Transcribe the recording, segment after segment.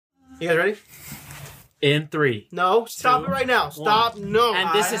You guys ready? In 3. No, stop it right now. Stop. No.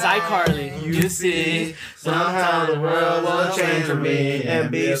 And this is iCarly. You see, somehow the world will change for me and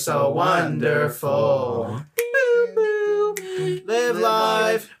be so wonderful. Live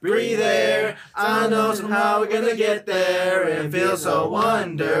life, breathe air. I know somehow we're gonna get there and feel so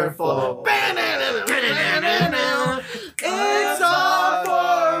wonderful. It's all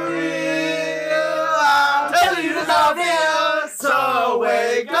for real. I'm telling you it's all real. So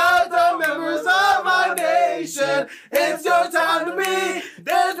wake up, the members of my nation. It's your time to be.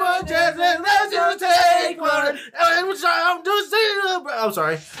 There's one chance and let's just take one. I'm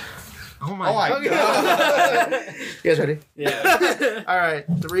sorry. Oh my God. You guys ready? Yeah. All right.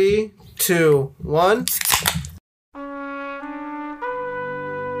 3, 2, 1.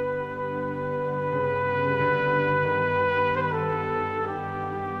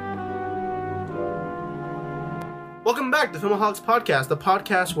 Welcome back to Filmaholics Podcast, the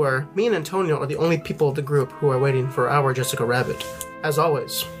podcast where me and Antonio are the only people of the group who are waiting for our Jessica Rabbit. As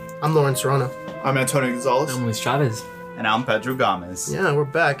always, I'm Lauren Serrano. I'm Antonio Gonzalez. I'm Luis Chavez. And I'm Pedro Gomez. Yeah, we're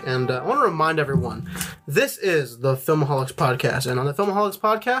back, and I want to remind everyone, this is the Filmaholics Podcast, and on the Filmaholics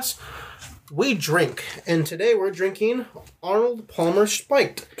Podcast, we drink, and today we're drinking Arnold Palmer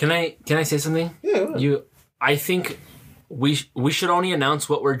Spiked. Can I say something? Yeah. I think we should only announce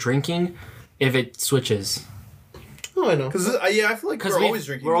what we're drinking if it switches. Oh, I know. Because I feel like we're always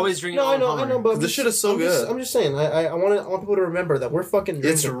drinking. We're always drinking. No, I Arnold know, Palmer. but This shit is so good. I'm just saying, I want people to remember that we're fucking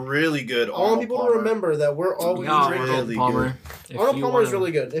drinking. It's really good. I want people to remember that we're always Yeah, drinking. Arnold Really Palmer. If Arnold you Palmer is wanna-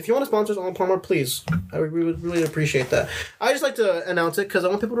 really good. If you want to sponsor Arnold Palmer, please. We would really appreciate that. I just like to announce it because I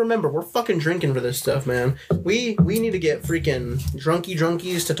want people to remember we're fucking drinking for this stuff, man. We need to get freaking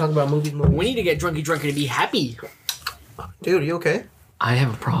drunkies to talk about movies. We need to get drunky to be happy. Dude, you okay? I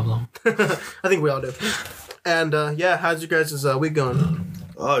have a problem. I think we all do. And yeah, how's your guys' week going?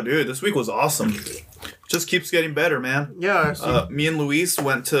 Oh, dude, this week was awesome. Just keeps getting better, man. Yeah. Me and Luis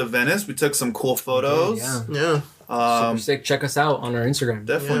went to Venice. We took some cool photos. Yeah. Yeah. Super sick. Check us out on our Instagram.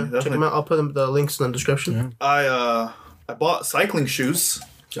 Definitely. Check them out. I'll put the links in the description. I bought cycling shoes.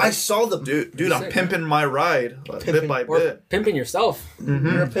 I saw them. Dude, I'm Sick, pimping my ride bit by Or bit. pimping yourself.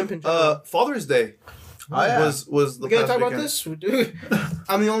 You're a pimpin'. Father's Day was the We gotta past talk about weekend. this, dude.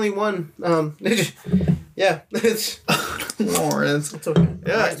 I'm the only one. Yeah, it's Lawrence. okay.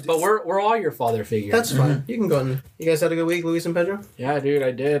 Yeah, But we're all your father figure. That's fine. You can go in. You guys had a good week, Luis and Pedro? Yeah, dude,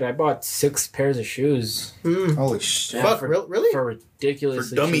 I did. I bought 6 pairs of shoes. Holy shit. Yeah, Fuck, for, really? For ridiculously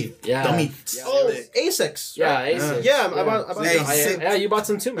for dummy, cheap. Yeah. dummy. Oh, Asics. Yeah, right? Asics. Yeah, I bought Hey, those. Yeah, you bought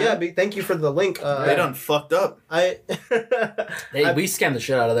some too, man. Yeah, thank you for the link. They done fucked up. I We scammed the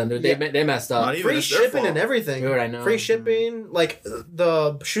shit out of them, dude. Yeah. They messed up. Not even free it's their shipping fault. and everything. Dude, I know. Free shipping, like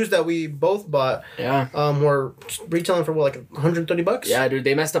the shoes that we both bought, Yeah. were retailing for what, like $130? Yeah, dude,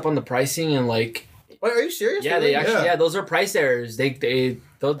 they messed up on the pricing and like Wait, are you serious? yeah, they actually Yeah. those are price errors. That's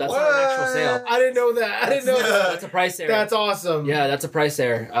not an actual sale. I didn't know that. I didn't know that. That's a price error. That's awesome. Yeah, that's a price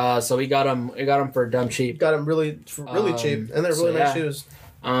error. So we got them for dumb cheap. Got them really cheap, and they're so really nice yeah. shoes.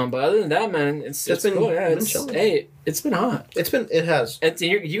 But other than that, man, it's been- cool. Yeah, been it's chilling. hey, it's been hot. It has.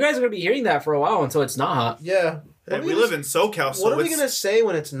 You guys are gonna be hearing that for a while until it's not hot. Yeah. Hey, we live in SoCal, so What are we it's- gonna say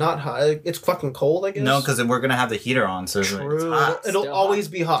when it's not hot? It's fucking cold, I guess. No, because we're going to have the heater on, so it's True. hot. It'll Still always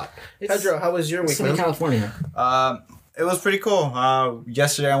be hot. It's- Pedro, how was your week, It's in man? California. It was pretty cool.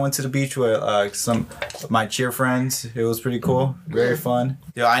 Yesterday I went to the beach with some of my cheer friends. It was pretty cool. Very fun.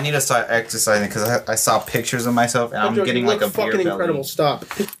 Yo, I need to start exercising because I saw pictures of myself and Pedro, I'm getting you like a look beer fucking belly. incredible. Stop.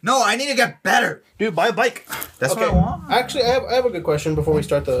 No, I need to get better. dude, buy a bike. That's Okay. what I want. Actually, I have a good question before we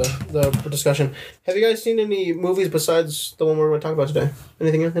start the discussion. Have you guys seen any movies besides the one we're going to talk about today?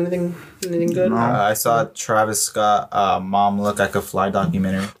 Anything good? I saw Travis Scott, Mom Look Like a Fly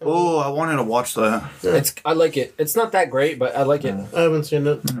documentary. Oh, I wanted to watch that. I like it. It's not that great, but I like it. I haven't seen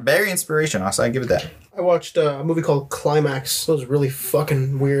it. Very inspirational, so I give it that. I watched a movie called Climax. It was really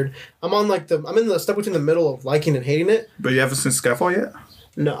fucking weird. I'm in the step between the middle of liking and hating it. But you haven't seen Skyfall yet?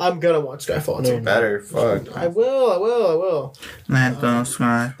 No, I'm gonna watch Skyfall too. Better. Fuck. I will. Let the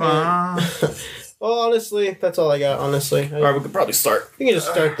Skyfall. Well, honestly, that's all I got. Honestly, All right, we could probably start. we can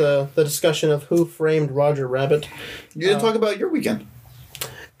just start the discussion of Who Framed Roger Rabbit. You didn't talk about your weekend.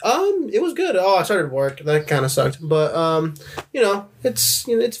 It was good. Oh, I started work. That kind of sucked, but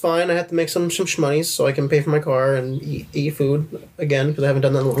it's fine. I have to make some shmoneys so I can pay for my car and eat food again because I haven't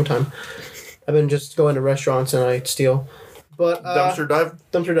done that in a long time. I've been just going to restaurants and I steal. But Dumpster dive.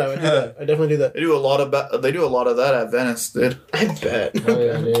 dumpster dive. I do that. I definitely do that. They do a lot of that at Venice, dude. I bet. Oh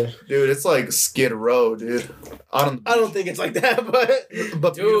yeah, dude. Dude, it's like Skid Row, dude. I don't think it's like that, but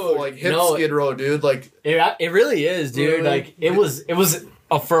But beautiful, Dude, like hip no. Skid Row, dude. Like It really is, dude. Really? Like it was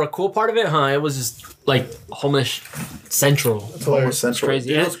for a cool part of it, huh? It was just like homeless central. Homeless Central. Crazy.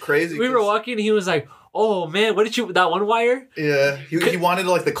 Dude, it And was crazy. We were 'cause- walking. He was like, "Oh man, what did you that one wire?" Yeah, he wanted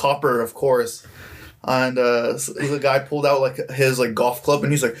like the copper, of course. And the guy pulled out like his like golf club,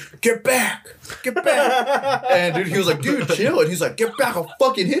 and he's like, "Get back, get back!" And dude, he was like, "Dude, chill." And he's like, "Get back, I'll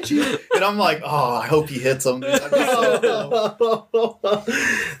fucking hit you." And I'm like, "Oh, I hope he hits him." Dude. That'd be so cool.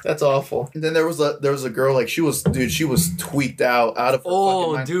 That's awful. And then there was a girl like she was tweaked out of her Oh,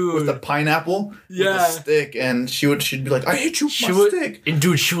 fucking mind dude. with the pineapple with Yeah. the stick, and she'd be like, "I hit you with my stick." And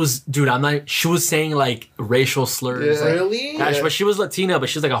dude, she was saying like racial slurs. Yeah. Like, Really? gosh, Yeah. but she was Latina, but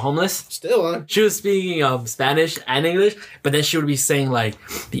she was like a homeless. Still, huh? She was speaking Spanish and English, but then she would be saying like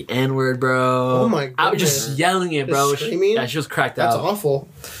the N-word, bro. Oh my I was just goodness. yelling it, bro. Just screaming? Yeah, she was cracked That's out. awful.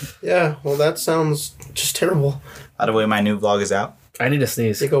 Yeah, well, that sounds just terrible. By the way, my new vlog is out. I need to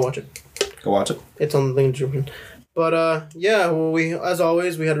sneeze. Yeah, go watch it. Go watch it. It's on the link. But yeah, well, we as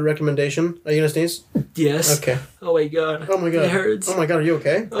always we had a recommendation. Are you gonna sneeze? Yes. Okay. Oh my god. Oh my god. It hurts. Oh my god. Are you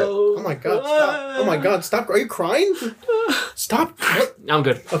okay? Oh. Oh my god. Stop. Oh my god. Stop. Are you crying? Stop. What? I'm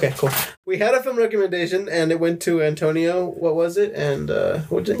good. Okay. Cool. We had a film recommendation, and it went to Antonio. What was it? And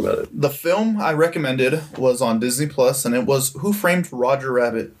what did you think about it? The film I recommended was on Disney Plus, and it was Who Framed Roger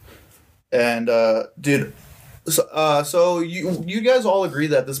Rabbit. And dude, so you guys all agree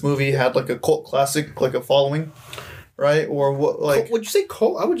that this movie had like a cult classic, like a following, right? Or what? Like Would you say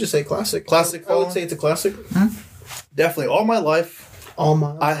cult? I would just say classic. Classic I would film? say it's a classic. definitely all my life. Oh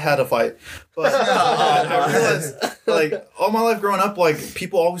my. I had a fight, but I realized, like, all my life growing up, like,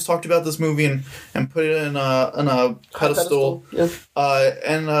 people always talked about this movie and put it in a pedestal. Yeah.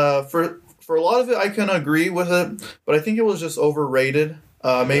 For a lot of it, I can agree with it, but I think it was just overrated.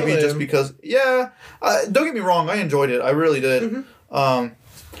 Maybe Really? just because, don't get me wrong, I enjoyed it. I really did.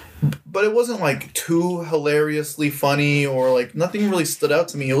 But it wasn't like too hilariously funny or like nothing really stood out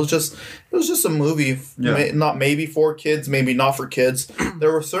to me. It was just a movie. Yeah. Not maybe for kids, maybe not for kids.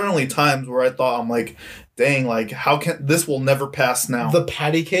 There were certainly times where I thought, I'm like, dang, like how can this will never pass now? The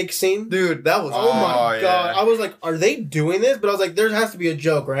patty cake scene. Dude, that was Oh my yeah. god! I was like, "Are they doing this?" But I was like, "There has to be a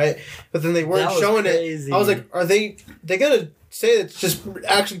joke, right?" But then they weren't That was showing crazy. it. I was like, "Are they gonna say it's just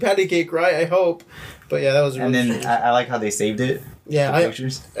actually patty cake, right?" I hope. But yeah, that was really And then strange. I like how they saved it. Yeah, the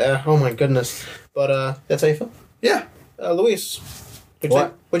pictures. oh my goodness! But that's how you feel, yeah. Luis.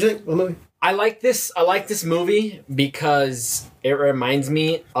 What? What'd you think? What movie? I like this movie because it reminds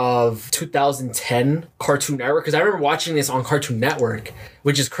me of 2010 Cartoon Network. Because I remember watching this on Cartoon Network,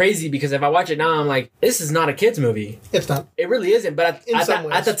 which is crazy because if I watch it now, I'm like, this is not a kid's movie. It's not. It really isn't. But In some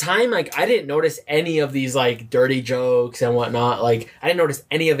ways. at the time, like, I didn't notice any of these like dirty jokes and whatnot. Like, I didn't notice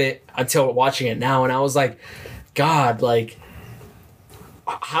any of it until watching it now, and I was like, God, like,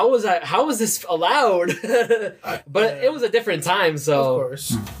 how was this allowed? But it was a different time, Of so.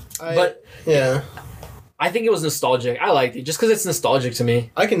 course. But yeah, I think it was nostalgic. I liked it just because it's nostalgic to me.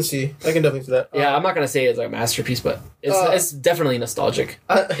 I can definitely see that. Yeah, I'm not gonna say it's like a masterpiece, but it's definitely nostalgic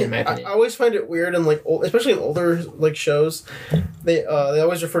in my opinion. I always find it weird in like especially in older like shows, they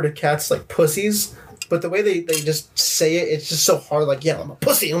always refer to cats like pussies, but the way they just say it, it's just so hard. Like, yeah, I'm a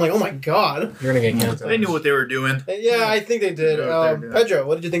pussy. I'm like, oh my god. You're gonna get canceled. They knew what they were doing. And yeah, I think they did. Yeah, they did. Pedro,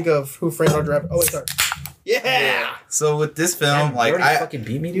 what did you think of Who Framed Roger Rabbit? Oh wait, sorry. Yeah. So with this film, Damn, like you already I fucking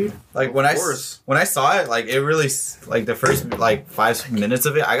beat me, dude. like when I course. saw it, like it really like the first like 5 minutes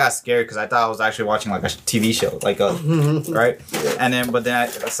of it, I got scared because I thought I was actually watching like a TV show, like a right. And then but then I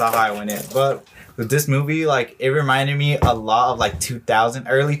saw how I went in. But with this movie, like it reminded me a lot of like 2000,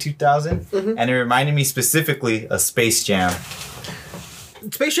 early 2000, and it reminded me specifically of Space Jam.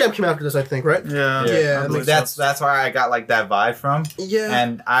 Space Jam came after this, I think, right? Yeah. Yeah, that makes That's where I got like that vibe from. Yeah.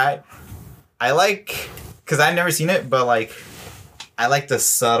 And I like, because I've never seen it, but like I like the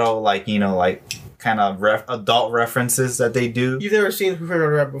subtle, like, you know, like kind of adult references that they do. You've never seen Who Framed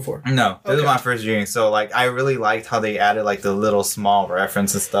Roger Rabbit before? No, this is Okay. my first viewing, so like I really liked how they added like the little small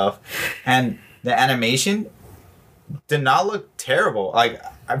reference and stuff, and the animation did not look terrible. Like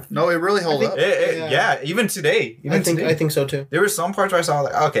No, it really held up. Yeah. even today, I think so too. there were some parts where I saw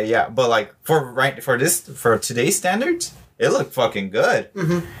like, okay, yeah, but like for today's standards, it looked fucking good.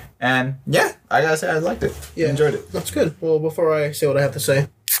 Mhm. And yeah, I gotta say I liked it. Yeah. Enjoyed it. That's good. Well, before I say what I have to say,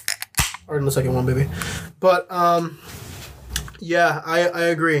 or in the second one, baby. But yeah, I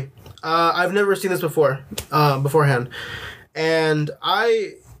agree. I've never seen this beforehand, and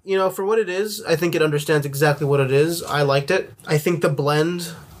for what it is, I think it understands exactly what it is. I liked it. I think the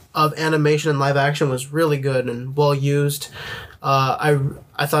blend of animation and live action was really good and well used. I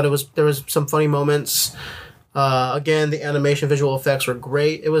thought there was some funny moments. Again, the animation visual effects were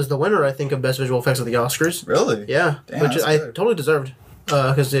great. It was the winner, I think, of best visual effects at the Oscars. Really? Yeah, Damn, which that's I good. totally deserved.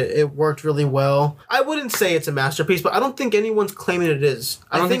 because it worked really well. I wouldn't say it's a masterpiece, but I don't think anyone's claiming it is.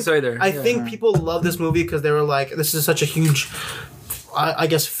 I don't think so either. I think people love this movie because they were like, this is such a huge, I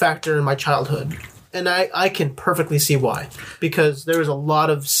guess, factor in my childhood. And I can perfectly see why. Because there was a lot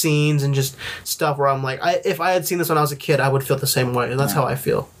of scenes and just stuff where I'm like, if I had seen this when I was a kid, I would feel the same way. And that's how I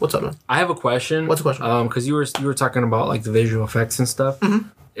feel. What's up, man? I have a question. What's the question? Because you were talking about like the visual effects and stuff.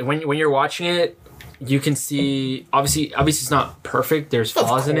 Mm-hmm. When you're watching it, you can see obviously it's not perfect. There's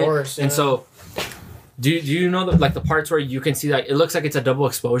flaws in it, yeah. and so do you know the parts where you can see that it looks like it's a double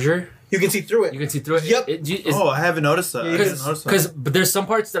exposure? You can see through it. You can see through it. Yep. I haven't noticed that. But there's some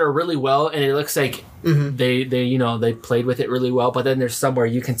parts that are really well, and it looks like they played with it really well. But then there's some where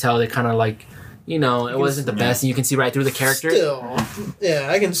you can tell they kind of like. It wasn't the best, and you can see right through the character. Still, yeah,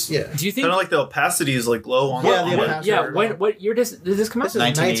 I can. Yeah. Do you think? Kind of like the opacity is like low on. Yeah, that the one. opacity. Yeah. What year did this come out? This is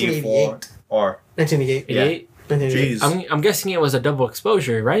 1984 or 1988. 88. 1988. Jeez. I'm guessing it was a double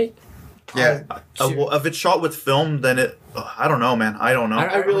exposure, right? yeah. If it's shot with film, then it. I don't know, man. I don't know.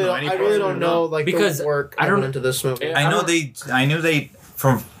 I really any don't know like because the work I don't went into this movie. I I knew they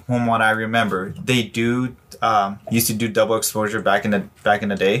from what I remember, they do used to do double exposure back in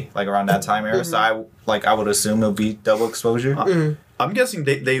the day, like around that time era. So I would assume it'll be double exposure. I'm guessing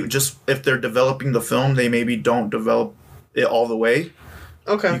they just, if they're developing the film, they maybe don't develop it all the way.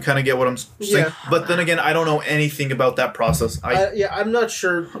 Okay. You kind of get what I'm saying. Yeah. But then again, I don't know anything about that process. I'm not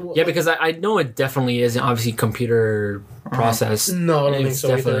sure. Yeah, because I know it definitely isn't obviously computer process. No, I don't think It's so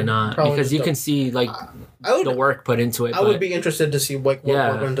definitely either. not. Probably Because just you don't. can see like I would the work put into it. I would be interested to see what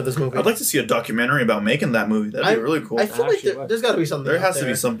Yeah. went into this movie. I'd like to see a documentary about making that movie. That'd be really cool. I feel like Actually, there's got to be something. There out has to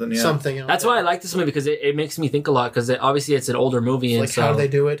be something, yeah. Something. Out That's there. why I like this movie, because it makes me think a lot, because obviously it's an older movie. And Like so, how they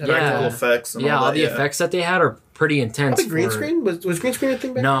do it. Yeah. Practical effects and all all that. the effects that they had are pretty intense. The green for- screen was green screen a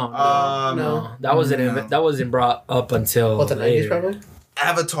thing back No, No. that wasn't No. that wasn't brought up until What, the 90s later. probably?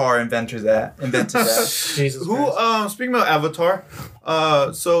 Avatar invented that. Jesus Who? Christ. Speaking about Avatar,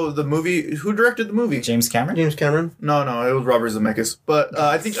 so the movie. Who directed the movie? James Cameron. James Cameron? No, it was Robert Zemeckis. But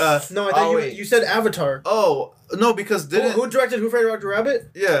I think. No, I thought wait. you said Avatar. Oh no, because didn't Who directed Who Framed Roger Rabbit?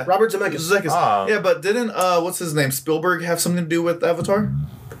 yeah Robert Zemeckis. Oh. Yeah, but didn't what's his name, Spielberg, have something to do with Avatar?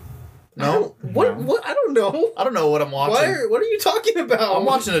 No, What? I don't know. I don't know what I'm watching. What are you talking about? I'm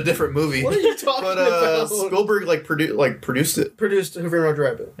watching a different movie. What are you talking But about? Spielberg produced it. Produced Who Framed Roger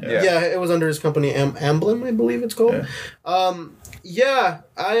Rabbit. Yeah. Yeah, it was under his company Amblin, I believe it's called. Yeah.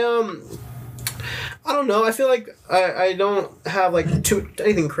 I don't know. I feel like I don't have like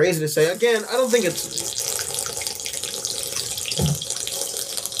anything crazy to say. Again, I don't think it's.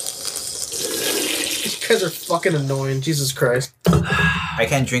 You guys are fucking annoying. Jesus Christ. I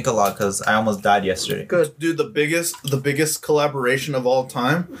can't drink a lot because I almost died yesterday. Good. Dude, the biggest collaboration of all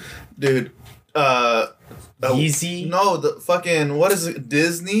time, dude. Yeezy? No, the fucking what is it?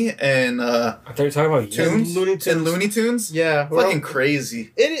 Disney and I thought you were talking about Tunes Looney Tunes. and Looney Tunes. Yeah, well, Fucking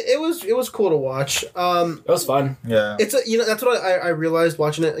crazy. it was cool to watch. It was fun. Yeah. It's that's what I realized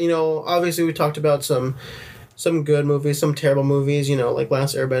watching it. Obviously we talked about some good movies, some terrible movies. Like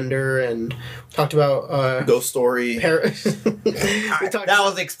Last Airbender, and talked about Ghost Story. That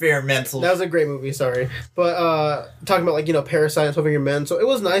was experimental. That was a great movie, sorry. But talking about Parasite and 12 Angry Men, so it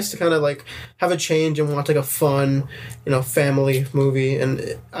was nice to kind of have a change and watch a fun, family movie,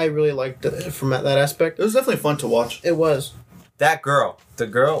 and I really liked it from that aspect. It was definitely fun to watch. It was. That girl,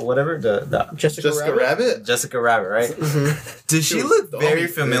 whatever, the Jessica Rabbit? Jessica Rabbit, right? Mm-hmm. Does she look very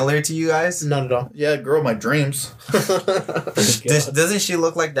familiar to you guys? Not at all. Yeah, girl, my dreams. Doesn't she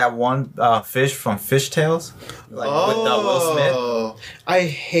look like that one fish from Fish Tales? Like with Will Smith? I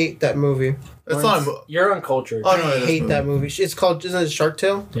hate that movie. It's not. You're uncultured. Oh no, I hate that movie. It's called, isn't it Shark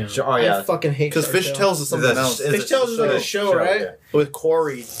Tale? Yeah. Oh I yeah. fucking hate Because Shark Fish Tale. Tales is something else. Fish Tales is like a show, right? yeah. With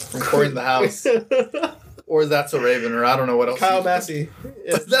Corey from Corey in the House, or That's a Raven, or I don't know what else. Kyle Massey.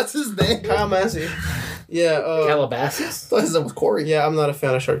 Yeah. That's his name. Kyle Massey. Yeah. Calabasas. I thought his name was Corey. Yeah, I'm not a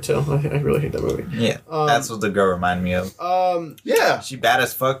fan of Shark Tale. I really hate that movie. Yeah, that's what the girl reminded me of. Yeah. She bad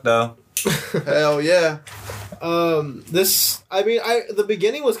as fuck though. Hell yeah. The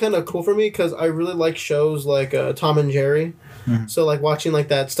beginning was kind of cool for me because I really like shows like Tom and Jerry. Mm-hmm. So watching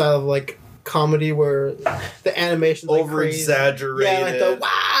that style of comedy where the animation's Over crazy. exaggerated.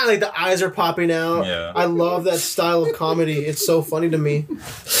 Yeah, the eyes are popping out. Yeah. I love that style of comedy. It's so funny to me.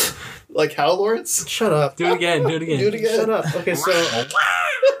 Like how, Lawrence? Shut up. Do it again. Do it again. Do it again. Shut up. Okay, so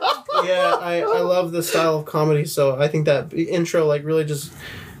yeah, I love the style of comedy. So I think that intro really just.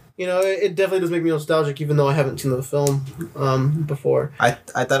 It definitely does make me nostalgic, even though I haven't seen the film before. I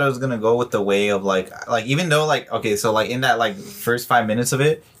thought I was gonna go with the way of even though okay, so in that first 5 minutes of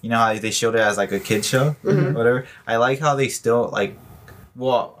it, how they showed it as a kid show, Mhm. whatever. I like how they still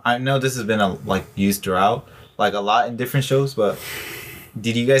well, I know this has been used throughout, like a lot in different shows, but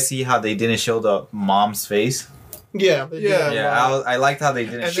did you guys see how they didn't show the mom's face? Yeah. Yeah. Yeah, I liked how they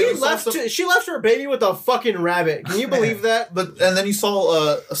didn't. And show She there was left. She left her baby with a fucking rabbit. Can you believe that? And then you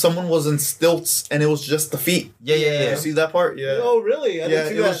saw someone was in stilts and it was just the feet. Yeah. Did you see that part? Yeah. Oh, really? I Yeah, didn't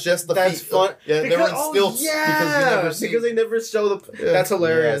see it that. was just the That's feet. fun. Yeah, they were in stilts Yeah, because they never show the. Yeah. That's Yeah,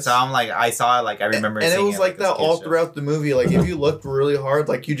 hilarious. so I'm like, I saw it, like I remember. And it seeing was like as that a kid all show. throughout the movie. Like if you looked really hard,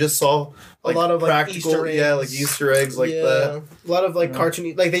 like you just saw like, a lot of like practical, Easter eggs. yeah, like Easter eggs like that. A lot of like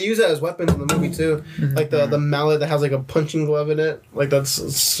cartoony, like they use it as weapons in the movie too. Like the mallet that has like a punching glove in it. Like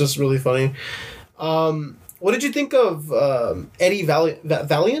it's just really funny. What did you think of Eddie Valiant?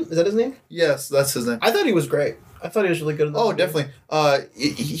 Is that his name? Yes, that's his name. I thought he was great. I thought he was really good in that Oh, movie. definitely.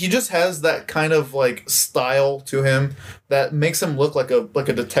 He just has that kind of like style to him that makes him look like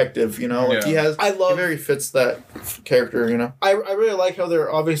a detective. You know, like Yeah. he has. I love- He very fits that character. You know. I really like how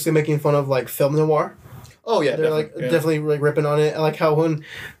they're obviously making fun of like film noir. Oh yeah, They're definitely. definitely like ripping on it. I like how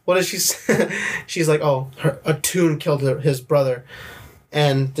what does she say? She's like, oh, a tune killed his brother,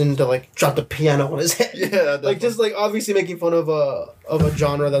 and then to like drop the piano on his head. Yeah, definitely. Like just like obviously making fun of a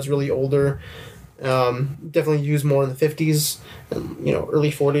genre that's really older. Definitely used more in the 50s and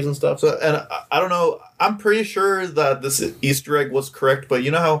early 40s and stuff. So, and I don't know. I'm pretty sure that this Easter egg was correct, but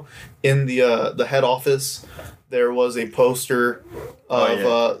you know how in the head office there was a poster of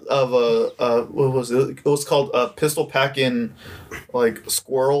what was it? It was called Pistol Packin' like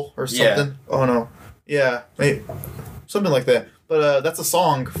Squirrel or something. Yeah. Oh no, yeah, maybe, something like that. But that's a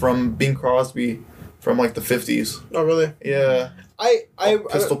song from Bing Crosby from like the 50s. Oh really? Yeah. I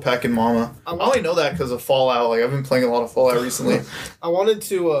Pistol Packin' Mama. I only know that because of Fallout. Like I've been playing a lot of Fallout recently. I wanted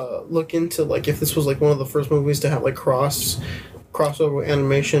to look into like if this was like one of the first movies to have like crossover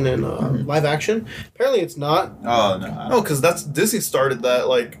animation and live action. Apparently it's not. Oh no. No, because that's Disney started that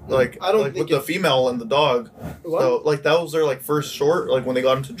like I don't like think with the female and the dog. What? So like that was their like first short like when they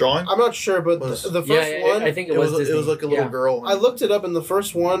got into drawing. I'm not sure, but Was- the first one. I think It was Disney. like a little girl. I looked it up, and the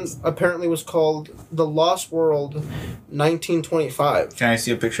first one apparently was called The Lost World, 1925. Can I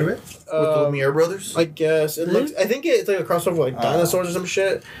see a picture of it? with the Lumiere brothers. I guess it looks. I think it's like a crossover with like dinosaurs or some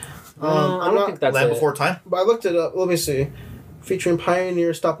shit. I I'm don't not. think that's Land it. Before Time. But I looked it up. Let me see. Featuring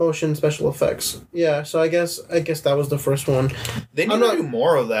pioneer stop motion special effects. Yeah, so I guess that was the first one. They need I'm to not- do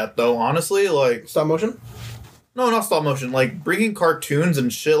more of that though. Honestly, like Stop motion. no, not stop motion. Like bringing cartoons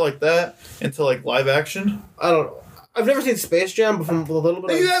and shit like that into like live action. I don't know. I've never seen Space Jam, but from the little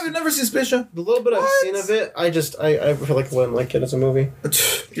bit You haven't never seen Space Jam? the little bit I've seen of it, I feel like I wouldn't like it as a movie.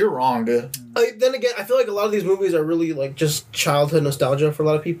 You're wrong, dude. Then again, I feel like a lot of these movies are really like just childhood nostalgia for a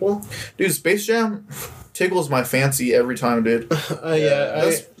lot of people. Dude, Space Jam tickles my fancy every time, dude.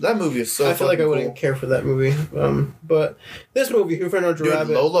 That movie is so. I feel like I fucking wouldn't cool. care for that movie. But this movie, Who Framed Roger Dude,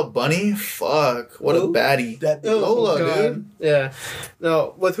 Rabbit. Lola Bunny, fuck, what Who? a baddie. Lola, dude. Yeah.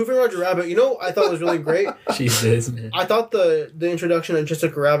 No, with Who Framed Roger Rabbit, I thought was really great. Jesus, man. I thought the introduction of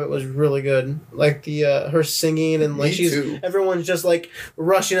Jessica Rabbit was really good. Like the her singing and like Me too. everyone's just like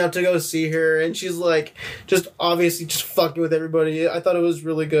rushing out to go see her, and she's like just obviously just fucking with everybody. I thought it was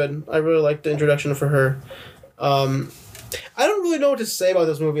really good. I really liked the introduction for her. I don't really know what to say about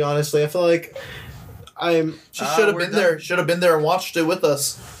this movie, honestly. I feel like She should have been there. Should have been there and watched it with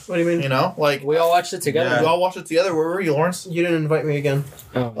us. What do you mean? You know, like We all watched it together. we all watched it together. Where were you, Lawrence? You didn't invite me again.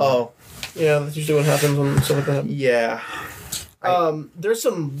 Oh. Oh, Yeah, that's usually what happens when stuff like that happens. yeah. There's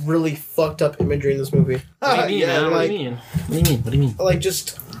some really fucked up imagery in this movie. What do you mean, Yeah, man? like- What do you mean? What do you mean? What do you mean? Like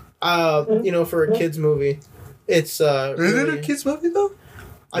just for a kids movie, it's Is it really- a kids movie though?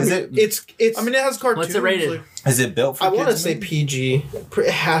 I Is mean, it's I mean, it has cartoons. What's it rated? like- Is it built for I kids? want to say PG. It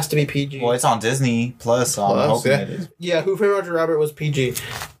has to be PG. Well, it's on Disney Plus, so I'm Plus, hoping yeah. it is. Yeah, Who Framed Roger Rabbit was PG.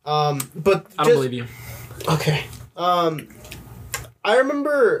 But I don't believe you. Okay. I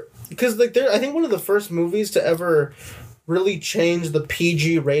remember because like I think one of the first movies to ever really change the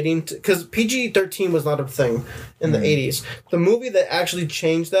PG rating because PG-13 was not a thing in the 80s. The movie that actually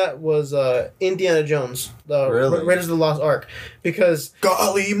changed that was Indiana Jones, the Really? Raiders of the Lost Ark, because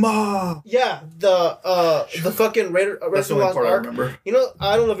Golly ma. yeah, the fucking Raiders That's of the the only Lost part I Ark. remember.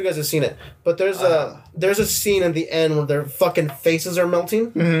 I don't know if you guys have seen it, but there's a scene at the end where their fucking faces are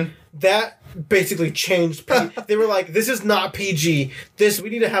melting. Mm-hmm. That basically changed. They were like, "This is not PG. We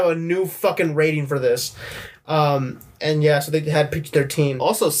need to have a new fucking rating for this." And yeah, so they had PG-13.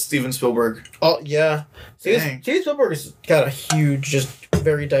 Also, Steven Spielberg. Oh yeah, Dang. Steven Spielberg's got a huge, just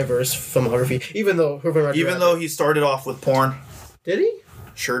very diverse filmography. Even though Even though he started off with porn, did he?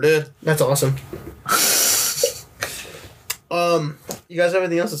 sure did. That's awesome. You guys have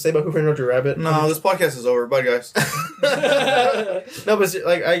anything else to say about Who Framed Roger Rabbit? No, this podcast is over. Bye, guys. No, but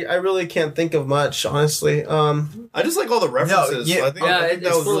like I really can't think of much, honestly. I just like all the references. yeah. I think that it's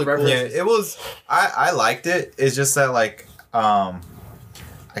was full really of cool. references. Yeah, it was. I liked it. It's just that like I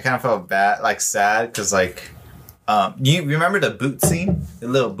kind of felt bad, like sad, because like you remember the boot scene, the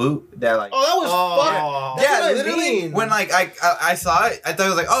little boot that like. Oh, that was Oh. That's yeah, what I literally. mean. When like I saw it, I thought it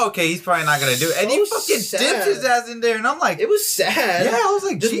was like, oh, okay, he's probably not gonna do it, and he So fucking sad. dipped his ass in there, and I'm like, It was sad. yeah, I was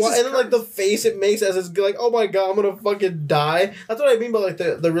like, Just Jesus and then like the Christ. face it makes as it's like, oh my god, I'm gonna fucking die. That's what I mean by like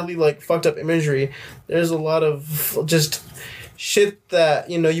the really like fucked up imagery. There's a lot of just shit that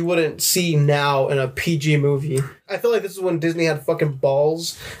you wouldn't see now in a PG movie. I feel like this is when Disney had fucking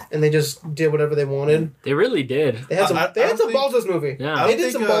balls and they just did whatever they wanted. They really did. They had some. I They had don't some think- balls in this movie. Yeah. They I did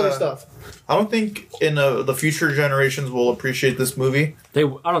don't some think, ballsy stuff. I don't think in the future generations will appreciate this movie I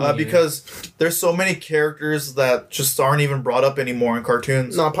don't think because there's so many characters that just aren't even brought up anymore in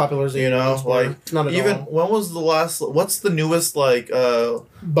cartoons. Not popular as You know, like not at even all. when was the last? What's the newest like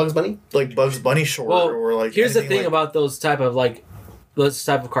Bugs Bunny. Bugs Bunny short Well, or like? here's the anything thing like, about those type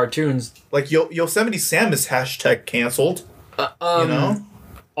of cartoons. like Yosemite Sam is hashtag canceled. You know,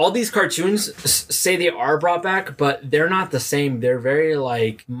 All these cartoons say they are brought back, but they're not the same. They're very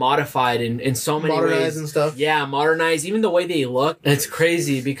like modified in so many Modernized ways and stuff. Yeah, modernized. Even the way they look, it's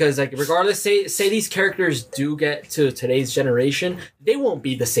crazy because like regardless, say these characters do get to today's generation, they won't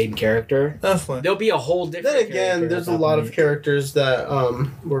be the same character. definitely. They'll be a whole different. Then again, character there's at a that lot of point. characters that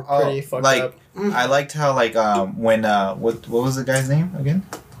were pretty fucked like up. I liked how like when what was the guy's name again?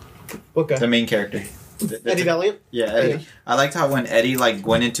 Okay. The main character. Eddie Valiant. Yeah, Eddie. Yeah. I liked how when Eddie like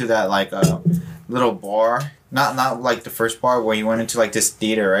went into that like little bar, not like the first bar where he went into like this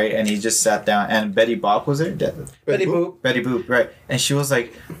theater, right? And he just sat down, and Betty Boop was there. Betty Boop. Betty Boop, right? And she was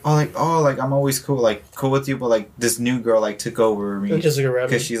like, oh, I'm always cool with you, but like this new girl like took over me And Jessica because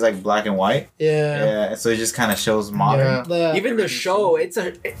Rabbit. she's like black and white. Yeah. Yeah, so it just kind of shows modern. Yeah. Even the show,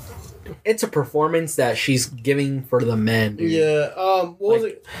 it's a performance that she's giving for the men. Dude. Yeah. What was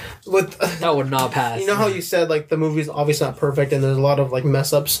it? With That would not pass. you know how you said like the movie's obviously not perfect and there's a lot of like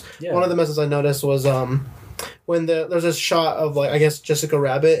mess ups. Yeah. One of the mess ups I noticed was when there's a shot of like I guess Jessica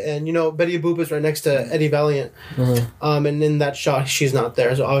Rabbit and Betty Boop is right next to Eddie Valiant. Mhm. And in that shot she's not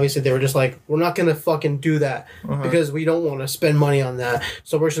there. So obviously they were just like, we're not gonna fucking do that because we don't want to spend money on that.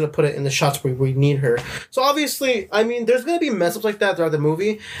 So we're just gonna put it in the shots where we need her. So obviously, I mean, there's gonna be mess ups like that throughout the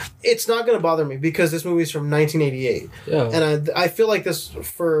movie. It's not gonna bother me because this movie's from 1988. Yeah. And I feel like this,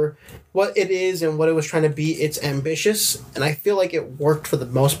 for what it is and what it was trying to be, it's ambitious, and I feel like it worked for the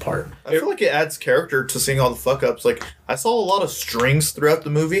most part. I feel like it adds character to seeing all the fuck ups. Like I saw a lot of strings throughout the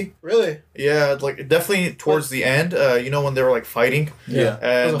movie. Really? Yeah, like definitely towards the end. When they were like fighting. Yeah. That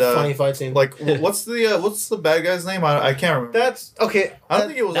And was a funny fight scene. like what's the bad guy's name? I can't remember. That's okay. I don't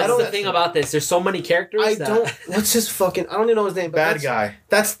think it was. That's I the don't- thing about this. There's so many characters. I that- don't. What's his fucking? I don't even know his name. But bad that's,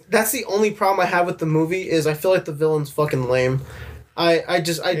 guy. That's the only problem I have with the movie is I feel like the villain's fucking lame. I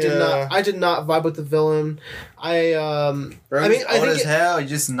did not vibe with the villain. Bro, I mean, he's I old think as hell. You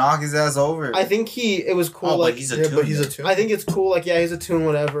just knock his ass over. I think it was cool. Oh, like but he's a Yeah, toon. but he's a toon. I think it's cool. Like, yeah, he's a toon,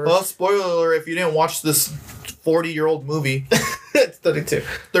 whatever. Well, spoiler alert! If you didn't watch this 40-year-old movie, It's 32.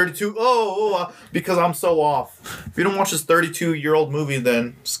 32. Because I'm so off. If you don't watch this 32-year-old movie,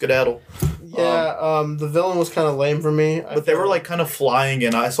 then skedaddle. Yeah, the villain was kind of lame for me. But they were like kind of flying,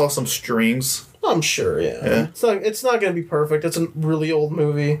 and I saw some strings. I'm sure, yeah. Yeah. It's not gonna be perfect. It's a really old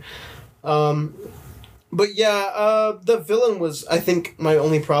movie. But yeah, the villain was, I think, my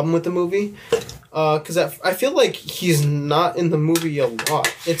only problem with the movie. Because I feel like he's not in the movie a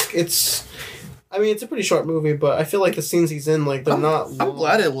lot. I mean, it's a pretty short movie, but I feel like the scenes he's in, like, they're not long. I'm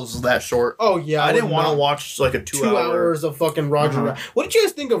glad it was that short. Oh, yeah. I didn't would want to not- watch like a 2 2 hour. hours of fucking Roger Rabbit. What did you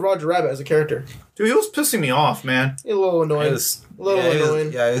guys think of Roger Rabbit as a character? Dude, he was pissing me off, man. A little annoying. It was, A little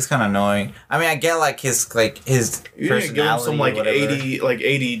annoying. Yeah, it was kind of annoying. I mean, I get like his You didn't give him personality some or like whatever.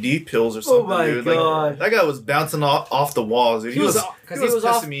 ADD pills or something, my dude. God. Like, that guy was bouncing off the walls, dude. He was off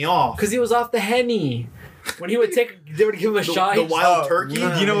pissing me off. because he was off the Henny. When he would they would give him a shot. The he just- wild turkey.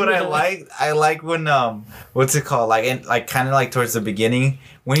 You know what I like? I like when what's it called? Like kind of like towards the beginning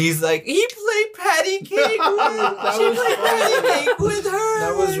when he's like he played patty cake. That She was played patty funny. cake with her.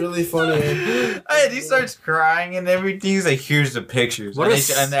 That was really funny. And he starts crying and everything. He's like, "Here's the pictures," What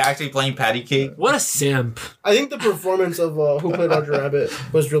and they're actually playing patty cake. What a simp. I think the performance of Who Played Roger Rabbit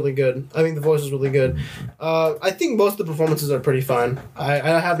was really good. I think the voice was really good. I think most of the performances are pretty fine. I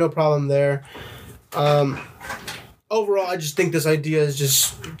have no problem there. Overall, I just think this idea is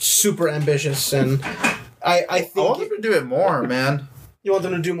just super ambitious, and I I think want them to do it more, man. you want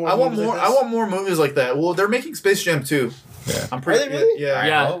them to do more. I want movies more. like I this? want more movies like that. Well, they're making Space Jam 2. I'm Are they really? Yeah.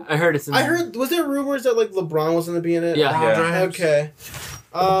 Yeah, I heard it's in I there. heard. Was there rumors that like LeBron was going to be in it? Yeah. Yeah. Okay.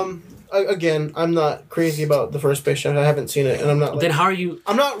 Again, I'm not crazy about the first Space Jam. I haven't seen it, and I'm not. Like, Then how are you?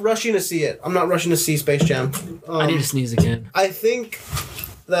 I'm not rushing to see it. I'm not rushing to see Space Jam. I need to sneeze again. I think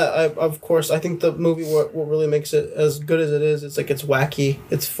that of course, I think the movie what really makes it as good as it is, it's like it's wacky,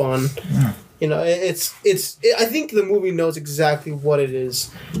 it's fun. You know, I think the movie knows exactly what it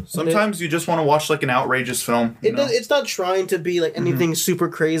is. Sometimes you just want to watch like an outrageous film. you know? It's not trying to be like anything super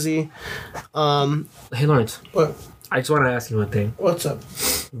crazy. Hey Lawrence, What? I just want to ask you one thing. What's up?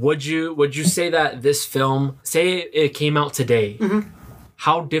 Would you say that this film, say it came out today,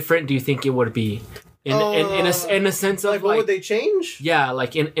 how different do you think it would be? In a sense of Like, what would they change? yeah,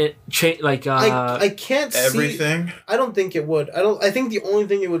 like I can't see Everything. I don't think it would. I think the only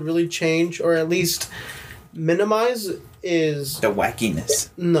thing it would really change, or at least minimize, is The wackiness.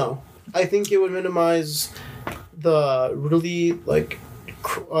 no. I think it would minimize the really like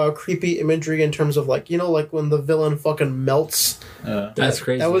creepy imagery in terms of like like when the villain fucking melts. that's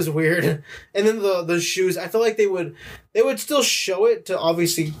crazy. That was weird. And then the shoes. I feel like they would still show it to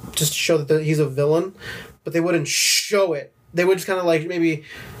obviously just show that he's a villain, but they wouldn't show it. They would just kind of like maybe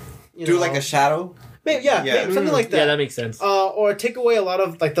Do like a shadow. maybe, Yeah. maybe something like that. Yeah, that makes sense. Or take away a lot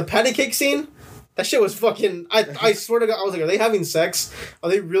of like the patty cake scene. That shit was fucking. I swear to God, I was like, are they having sex? Are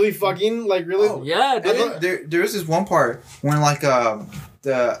they really fucking like really? Oh. Yeah, And dude. then there was this one part when like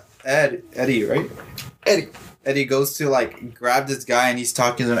the Eddie, right? Eddie goes to like grab this guy and he's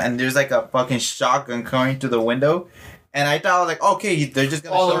talking to him and there's like a fucking shotgun coming through the window. And I thought, like, okay, they're just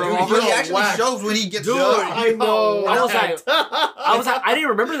gonna Oh, show they're him. all He gonna actually whack. shows when he gets Dude, shot. I know. I was like, I didn't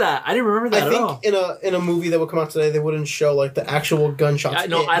remember that. I didn't remember that I at all. think in a movie that would come out today, they wouldn't show like the actual gunshots.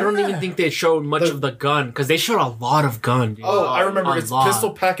 No, I don't even think they showed much of the gun because they showed a lot of gun. Dude. Oh, I remember A it's lot.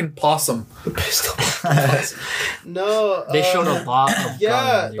 pistol packing possum. The pistol. No, They showed a lot of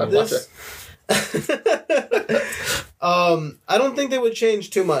yeah. gun. Dude. This. I don't think they would change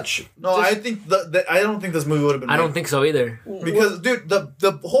too much. No, I think I don't think this movie would have been. I don't made. think so either. Because dude,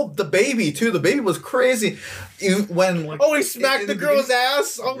 the baby too. The baby was crazy. When like, Oh, he smacked in the the girl's beginning-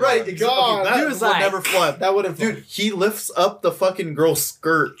 ass. Oh right? my Exactly. God, That He was would like- never fly. that wouldn't. Dude, he lifts up the fucking girl's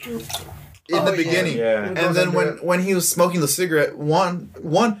skirt in Oh, the yeah. beginning. Yeah. And then when he was smoking the cigarette, one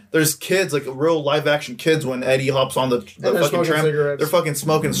there's kids like real live action kids when Eddie hops on the they're fucking smoking tram. cigarettes. They're fucking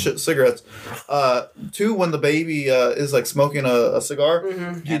smoking cigarettes. Two, when the baby is like smoking a cigar,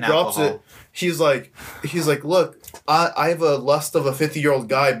 he And drops alcohol. it. He's like, look, I have a lust of a 50-year-old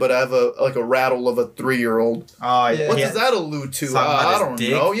guy, but I have a rattle of a 3-year-old. Oh, Yeah. What yeah. does that allude to? He's talking about I his don't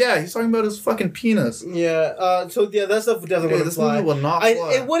dick? know. Yeah, he's talking about his fucking penis. Yeah. So yeah, that stuff definitely Yeah, wouldn't this fly. movie will not fly.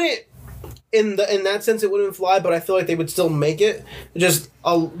 It wouldn't. In that sense, it wouldn't fly, but I feel like they would still make it.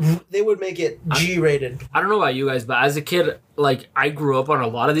 They would make it G-rated. I don't know about you guys, but as a kid, like I grew up on a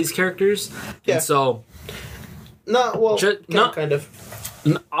lot of these characters, Yeah. and so Not well. Kind of.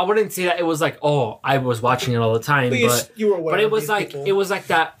 I wouldn't say that it was like, oh, I was watching it all the time, but you were aware. but it of was these like people. it was like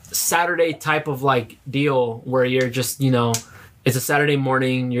that Saturday type of like deal where you're just it's a Saturday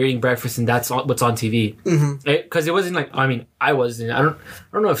morning, you're eating breakfast, and that's what's on TV. Because it wasn't like I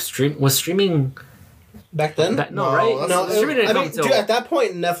don't know if streaming back then. that, no, No, right? that's- No, streaming didn't come till dude, at that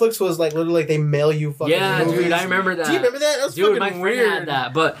point, Netflix was like literally like they mail you fucking yeah, movies. dude, I remember that. Do you remember that? That was Dude, my fucking friend weird. had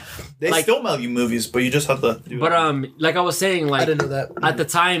that, but They like- still mail you movies, but you just have to do but it. like I was saying, I like didn't know that. at the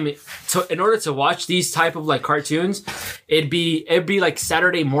time, in order to watch these type of like cartoons, it'd be like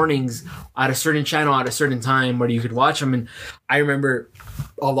Saturday mornings at a certain channel at a certain time where you could watch them. And I remember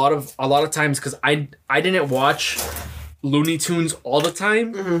a lot of times because I didn't watch Looney Tunes all the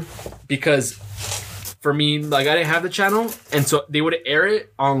time because for me, like I didn't have the channel, and so they would air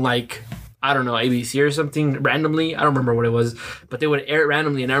it on like I don't know, ABC or something randomly. I don't remember what it was, but they would air it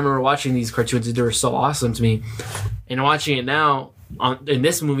randomly, and I remember watching these cartoons and they were so awesome to me. And watching it now in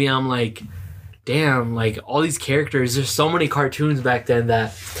this movie, I'm like, damn, like all these characters. There's so many cartoons back then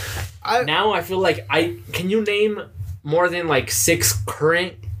that now I feel like can you name more than like 6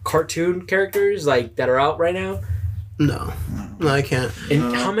 current cartoon characters like that are out right now? No, I can't.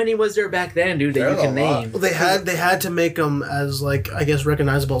 And how many was there back then, dude, that you There's can a lot. name? Well, they had to make them as like I guess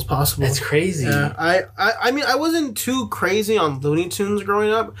recognizable as possible. That's crazy. Yeah, I mean I wasn't too crazy on Looney Tunes growing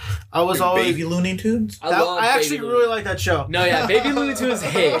up. I was always Baby Looney Tunes. I actually Baby really like that show. No, yeah, Baby Looney Tunes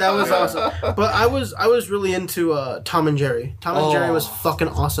hit. That was awesome. But I was really into Tom and Jerry. Tom and Jerry was fucking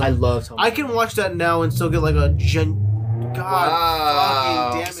awesome. I love Tom. I can watch that now and still get like a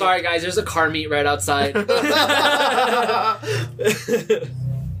God fucking damn it. Sorry, guys. There's a car meet right outside.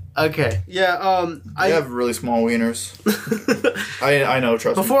 Okay. Yeah. I have really small wieners. I know.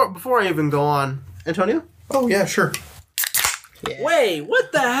 Trust me. Before I even go on, Antonio. Oh yeah, sure. Yeah. Wait,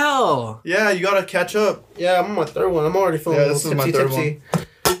 what the hell? Yeah, you gotta catch up. Yeah, I'm on my third one. I'm already feeling Yeah, a this little is my tipsy.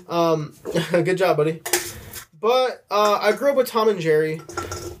 Good job, buddy. But I grew up with Tom and Jerry,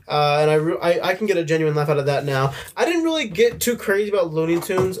 and I can get a genuine laugh out of that now. I didn't really get too crazy about Looney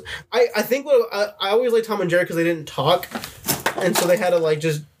Tunes. I think I always liked Tom and Jerry because they didn't talk, and so they had to like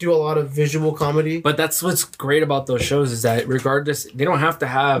just do a lot of visual comedy. But that's what's great about those shows is that regardless, they don't have to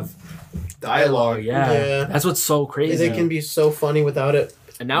have dialogue. Yeah, Yeah. that's what's so crazy. They can be so funny without it.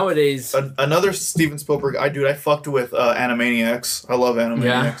 And nowadays, Another Steven Spielberg. I fucked with Animaniacs. I love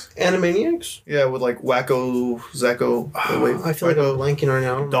Animaniacs. Animaniacs? Yeah, with like Wacko, Zacko. Wait, I feel like I'm blanking right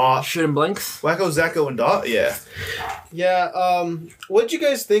now. Dot. shooting blanks. Wacko, Zacko, and Dot. Yeah. Yeah. What did you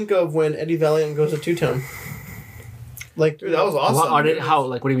guys think of when Eddie Valiant goes to Two Tone? Like, Dude, that was awesome. How?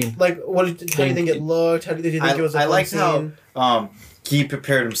 Like, what do you mean? Like, how do you think it looked? How did you think it was? I fun liked how scene? he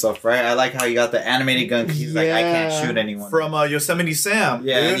prepared himself, right? I like how he got the animated gun because he's like, I can't Yeah. shoot anyone. From Yosemite Sam.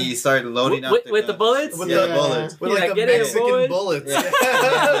 yeah, dude. and he started loading up With the guns. bullets? With Yeah, the- the bullets. With He's like like, the "Get in, Mexican boys." bullets.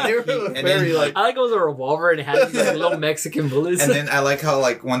 Yeah. They were And very then- like. I like it was a revolver and it had these like, little Mexican bullets. And then I like how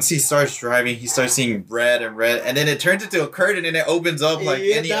like once he starts driving, he starts seeing red, and then it turns into a curtain and it opens up like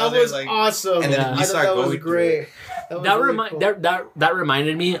yeah, any that other was like. awesome. and then I you thought start that was going through great. Was that really cool. that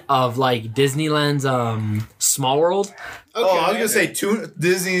reminded me of like Disneyland's Small World. Oh, I was Okay. gonna say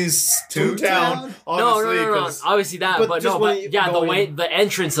Disney's Toontown. Honestly, No. 'cause- Obviously that, But but just no, when but you yeah, the go way in- the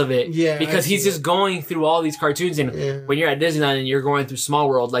entrance of it. Yeah, because I he's see just it. going through all these cartoons, and Yeah. when you're at Disneyland and you're going through Small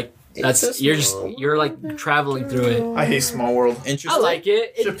World, like It's that's a you're small like traveling through it. I hate Small World. Interesting. I like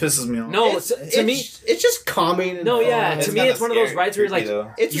it. Shit pisses me off. No, It's, to me, it's just calming. And no, yeah, fun. to me, kinda it's one of those scary, rides where you're creepy, like,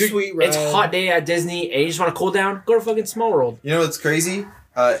 though. It's a you're- sweet ride. it's a hot day at Disney and you just want to cool down. Go to fucking Small World. You know what's crazy?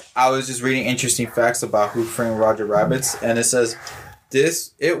 I was just reading interesting facts about Who Framed Roger Rabbits, and it says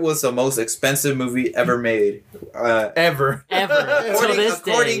it was the most expensive movie ever made. Ever. Ever till this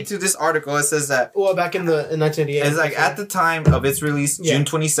according day. to this article, it says that Well, back in 1988. it's like at the time of its release, Yeah. June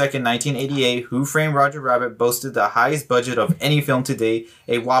 22nd, 1988, Who Framed Roger Rabbit boasted the highest budget of any film to date,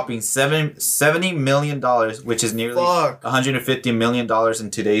 a whopping $70 million, which is nearly Fuck. $150 million in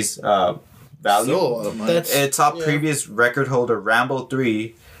today's value. Still a lot of money. That's- It topped Yeah. previous record holder Rambo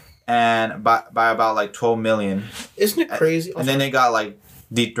 3 and by about like 12 million. Isn't it crazy? And then it got like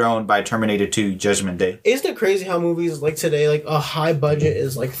dethroned by Terminator 2 Judgment Day. Isn't it crazy how movies like today, like a high budget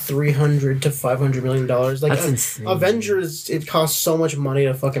is like $300 to $500 million? Like That's insane. Avengers, it costs so much money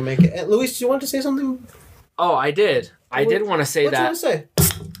to fucking make it. And Luis, do you want to say something? Oh, I did. I did want to say What do you want that. to say?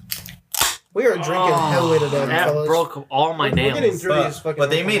 We are drinking heavily today, That fellas. broke all my We're getting nails. through these fucking. But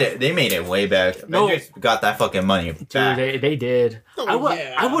they made it. They made it way back. No. Avengers got that fucking money Dude, back. they did. Oh,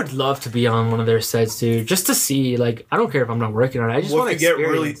 yeah. I would love to be on one of their sets, dude, just to see. Like, I don't care if I'm not working on it. I just Well, want if to you get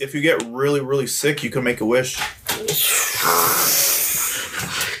experience. really, if you get really sick, you can make a wish.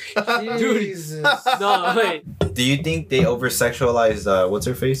 Jesus. No, wait. Do you think they over sexualized what's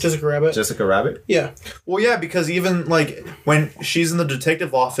her face? Jessica Rabbit. Jessica Rabbit? Yeah. Well, yeah, because even like when she's in the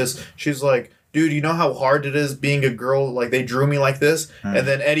detective office, she's like, "Dude, you know how hard it is being a girl? Like they drew me like this." And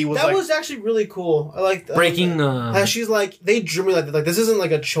then Eddie was That like, was actually really cool. I like Breaking. she's like, they drew me like that. Like this isn't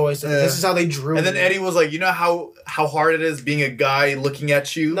like a choice. Like, this is how they drew. and then me. Eddie was like, "You know how hard it is being a guy looking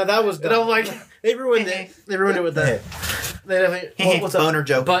at you?" No, that was. And I'm like, they ruined it. They ruined it with that. They definitely. What's up? boner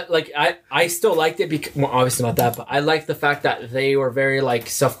joke. But like I still liked it because well, obviously not that, but I liked the fact that they were very like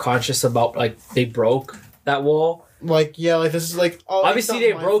self-conscious about like they broke that wall. Like yeah, like this is like. Oh, Obviously it's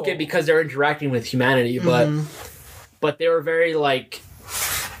they not my broke fault. it because they're interacting with humanity, but they were very like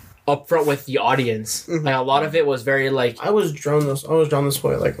upfront with the audience. Mhm. Like a lot of it was very like I was drawn this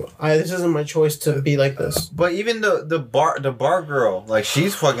way. Like this isn't my choice to be like this. But even the bar girl, like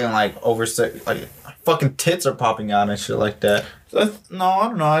she's fucking like like fucking tits are popping out and shit like that. No, I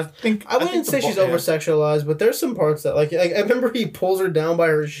don't know. I think I wouldn't say she's over sexualized, but there's some parts that like I remember he pulls her down by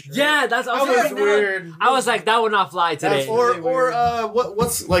her shirt. yeah, that's I That was, was like, weird. I was like that would not fly today. That's Or really weird.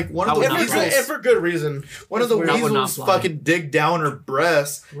 what's like one of I the would not weasels? fly. and for good reason. One of the It's weird. That would not weasels fly. fucking dig down her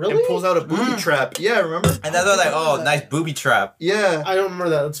breast Really? and pulls out a booby trap. Yeah, remember? And then they're like, oh, nice booby trap. Yeah. I don't remember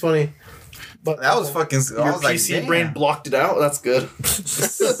that. That's funny. But That was fucking. I Your was like, PC damn. brain blocked it out. That's good.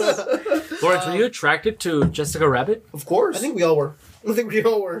 Lawrence, were you attracted to Jessica Rabbit? Of course. I think we all were. I think we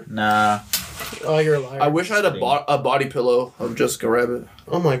all were. Nah. Oh, you're a liar. I wish I had a body pillow of Jessica Rabbit.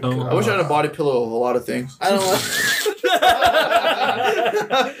 Oh my god. I wish I had a body pillow of a lot of things. I don't.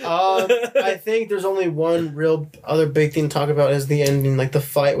 I think there's only one real other big thing to talk about is the ending, like the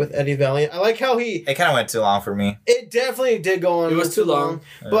fight with Eddie Valiant. I like how he. It kind of went too long for me. It definitely did go on. It was too long.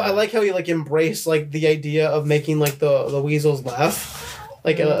 but I like how he like embraced like the idea of making like the weasels laugh.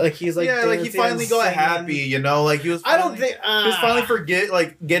 Like he's like yeah, like he dancing, finally got singing. happy, you know, like he was. I don't finally- think he was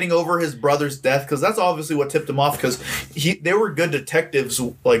finally getting over his brother's death, because that's obviously what tipped him off. Because they were good detectives,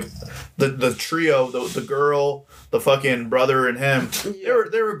 like the trio, the girl, the fucking brother, and him.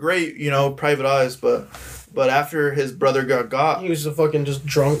 They were great, you know, private eyes. But after his brother got he was a fucking just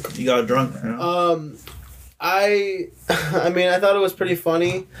drunk. he got drunk. You know? I mean, I thought it was pretty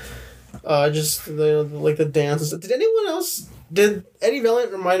funny. Just the dances. Did Eddie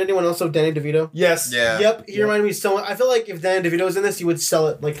Valiant remind anyone else of Danny DeVito? Yes. Yeah. Yep, he reminded me so much. I feel like if Danny DeVito was in this, he would sell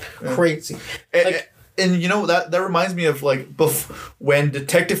it like crazy. And you know that reminds me of like when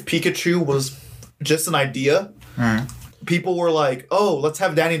Detective Pikachu was just an idea. People were like, "Oh, let's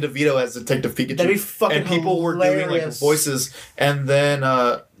have Danny DeVito as Detective Pikachu." That'd be fucking And people were doing like hilarious. voices, and then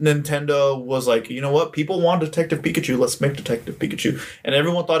Nintendo was like, "You know what? People want Detective Pikachu. Let's make Detective Pikachu." And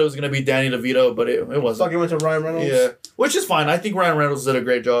everyone thought it was gonna be Danny DeVito, but it wasn't. Fucking went to Ryan Reynolds. Yeah, which is fine. I think Ryan Reynolds did a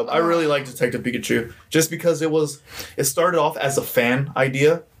great job. I really like Detective Pikachu just because it started off as a fan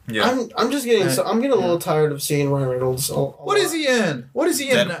idea. Yeah. I'm just getting I'm getting a little tired of seeing Ryan Reynolds. What is he in? What is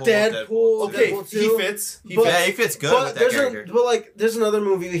he in? Deadpool. Okay, Deadpool he 2. fits. But- Yeah, he fits good But with that there's character. there's another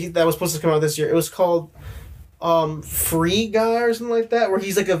movie that was supposed to come out this year. It was called Free Guy or something like that, where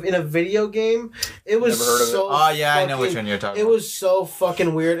he's like in a video game. It was Never heard of it. so Oh yeah, I know which fucking- one you're talking It about. was so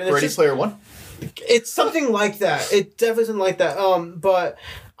fucking weird, and Ready Player One. it's something like that. It definitely isn't like that. But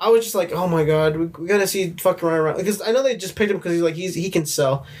I was just like, oh my god, we gotta see fucking Ryan Reynolds, because I know they just picked him because he can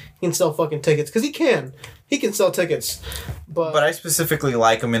sell fucking tickets, because he can sell tickets, but But I specifically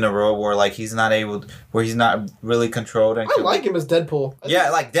like him in a role where like he's not really controlled and I like him as Deadpool.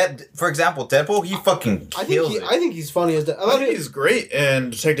 Yeah, like for example, Deadpool, he fucking kills it. I think he's funny as Deadpool. I think he's great in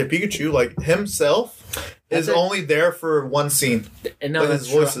Detective Pikachu. Like himself is That's it. only there for one scene. And no, But that's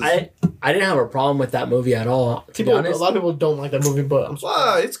his true. voices. I didn't have a problem with that movie at all. To be a honest, lot of people don't like that movie, but I'm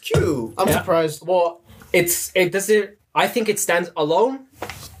Wow, it's cute. Yeah. surprised. well, it doesn't. I think it stands alone.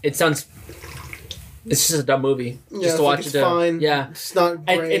 It sounds. It's just a dumb movie. Yeah, just to watch it's it. fine. Yeah, It's not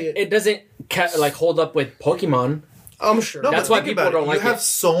and great. it doesn't like hold up with Pokemon. I'm sure. No, That's but why think people about it. don't like You have it.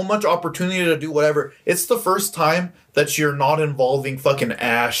 so much opportunity to do whatever. It's the first time that you're not involving fucking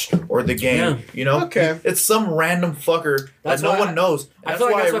Ash or the game. Yeah. You know? Okay. It's some random fucker That's that no why one knows. I feel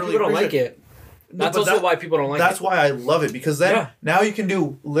like that's why really people don't like appreciate it. That's but also why people don't like That's it. why I love it, because then Yeah. now you can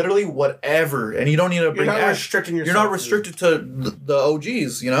do literally whatever, and you don't need to You're bring not Ash. restricting You're yourself. not restricted to the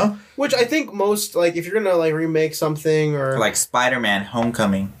OGs. You know? Which I think most, like, if you're gonna like remake something or Like Spider-Man: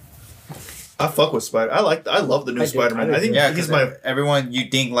 Homecoming. I fuck with Spider. I love the new I do. Spider-Man. I do I think Yeah, he's because my. everyone you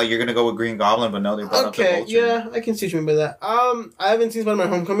think like you're gonna go with Green Goblin, but no, they brought up the okay, Vulture. yeah, I can see what you mean by that. I haven't seen Spider-Man: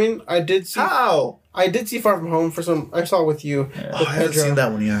 Homecoming. I did see How? Far From Home for some. I saw it with you. Yeah. Oh, With I haven't Pedro. seen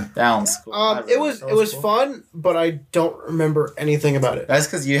that one yet. That one's cool. It was That was cool. fun, but I don't remember anything about it. That's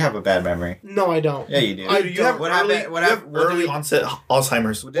because you have a bad memory. No, I don't. Yeah, you do. I Dude, you have What early, happened- what you have happened- what did early we- onset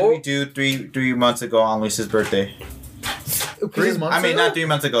Alzheimer's. What did we do three months ago on Luis's birthday? 3 months. I mean, ago? not 3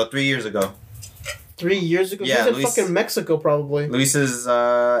 months ago, 3 years ago. 3 years ago. Yeah, He was in Luis- fucking Mexico, probably. Luis's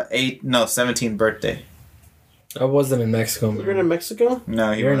 17th birthday. I wasn't in Mexico, You're in man. Mexico.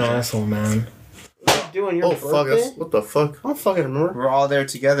 No, he You're an wasn't. asshole, man. What are you doing your Oh birthday? fuck! What the fuck? I don't fucking remember. We're all there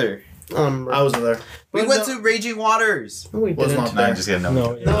together. I wasn't there. We But went no- to Raging Waters. No, we Was didn't. not No, I'm just kidding. No,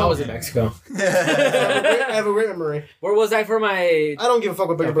 No. I was in Mexico. I have a great memory. Where was I for my? I don't give a fuck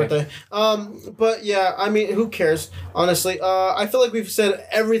about your Okay. birthday. But yeah, I mean, who cares? Honestly, I feel like we've said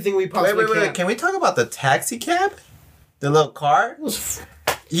everything we possibly Wait. can. Can we talk about the taxi cab? The little car? It was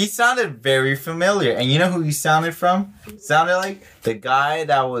He sounded very familiar. And you know who he sounded from? Sounded like the guy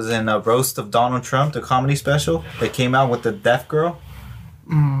that was in a Roast of Donald Trump, the comedy special that came out with the deaf girl.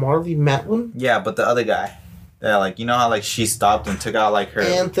 Marley Matlin, Yeah, but the other guy. Yeah, like, you know how like she stopped and took out like her.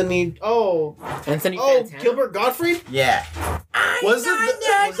 Anthony. Oh, Anthony oh, Fantano? Gilbert Gottfried. Yeah. Was it?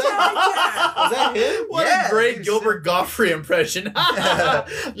 Was that him? What Yeah, a great dude. Gilbert Godfrey impression.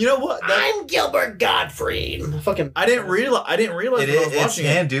 You know what? I'm Gilbert Gottfried. Fucking. I didn't realize. I didn't realize when I was It's watching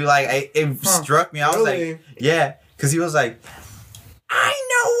him, it. dude. Like, it struck me. I was Really? like, yeah. Because he was like, I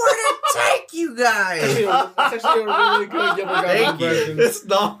know where to take you guys. It's actually a really good Gilbert Gottfried Thank you. impression. It's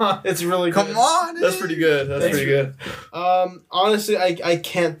not. It's really good. Come on. That's pretty good. That's pretty good. Honestly, I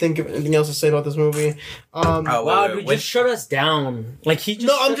can't think of anything else to say about this movie. Oh, Wow, wait, dude, wait. just shut us down. Like he just.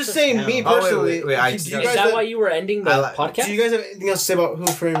 No, I'm shut just us saying down. me Oh, wait, personally. wait, I- do Is you Is guys that have, why you were ending the I like- podcast? do you guys have anything else to say about Who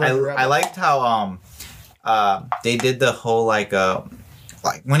Framed Roger Rabbit? I liked how they did the whole like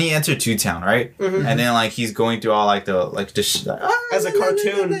when he entered Two Town, right? Mhm. And then like he's going through all like the As a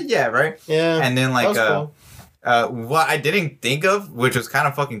cartoon. yeah, right. Yeah. And then like that was cool. what I didn't think of, which was kind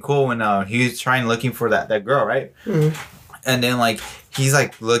of fucking cool when he was trying looking for that girl, right? Mhm. and then like he's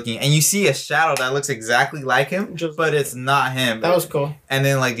like looking, and you see a shadow that looks exactly like him, but it's not him. That was cool. And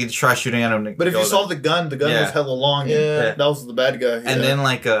then like they try shooting at him. But if you saw the gun Yeah. was hella long. Yeah. That was the bad guy. And then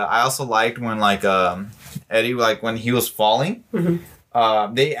like I also liked when like Eddie, like when he was falling. Mhm.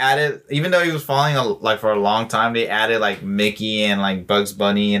 They added, even though he was falling like for a long time, they added like Mickey and like Bugs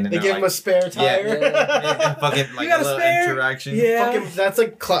Bunny, and They gave him a spare tire. and fucking like You got a a little spare? interaction. Yeah. Fucking, that's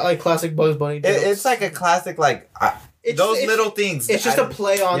like like classic Bugs Bunny. jokes. It's like a classic like It's those just- little things. It's just a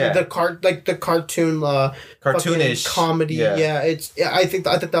play on Yeah. the the cartoon cartoonish fucking comedy. Yeah. I think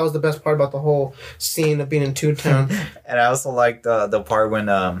that was the best part about the whole scene of being in Toontown. And I also liked the part when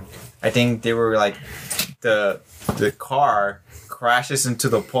I think they were like the car crashes into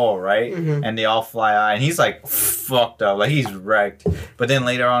the pole, right? Mhm. And they all fly out, and he's like fucked up, like he's wrecked. But then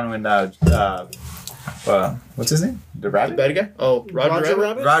later on, when what's his name? The the rabbit. bad guy. Oh, Roger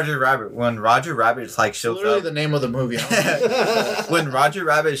Rabbit. Roger Rabbit. When Roger Rabbit like shows Literally up. the name of the movie. When Roger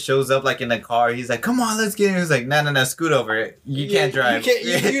Rabbit shows up like in the car, he's like, "Come on, let's get in." He's like, "No, scoot over it. You Yeah, can't drive." You,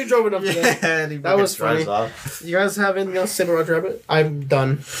 can't, you drove it up today. Yeah, and he That fucking was drives funny. off. You guys have anything else to say about Roger Rabbit? I'm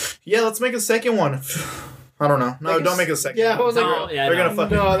done. Yeah, let's make a second one. I don't know. No, Make a don't make a second. Yeah, I was like, No, yeah, they're no. gonna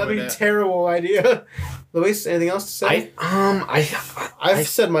fucking. No, that'd ruin be a it. terrible idea. Luis, anything else to say? I've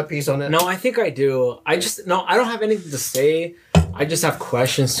said my piece on it. No, I think I do. I don't have anything to say. I just have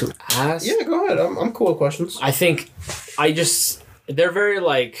questions to ask. Yeah, go ahead. I'm cool with questions. I think they're very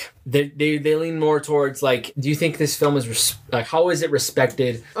like they lean more towards like, do you think this film is like, how is it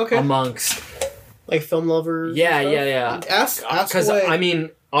respected Okay. amongst Like film lovers. Yeah, and stuff? yeah. Ask because away. I mean,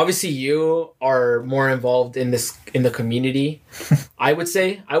 obviously you are more involved in the community. I would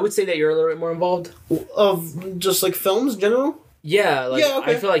say that you're a little bit more involved. Of just like films in general. Yeah, like Yeah,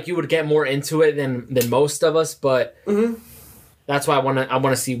 okay. I feel like you would get more into it than most of us, but Mm-hmm. that's why I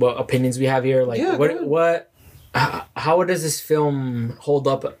want to see what opinions we have here. Like Yeah, go ahead. how does this film hold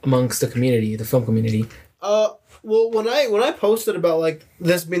up amongst the community, the film community? Well, when I posted about like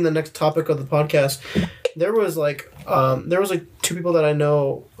this being the next topic of the podcast, there was like two people that I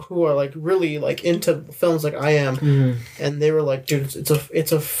know who are like really like into films like I am, and they were like, dude, it's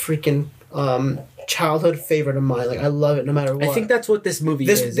a freaking childhood favorite of mine. Like I love it no matter what. I think that's what this movie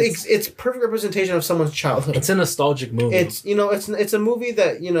is. It's perfect representation of someone's childhood. It's a nostalgic movie. It's it's a movie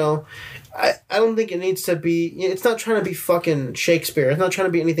that I don't think it needs to be. It's not trying to be fucking Shakespeare. It's not trying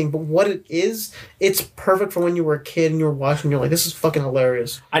to be anything. But what it is, it's perfect for when you were a kid and you were watching. You're like, this is fucking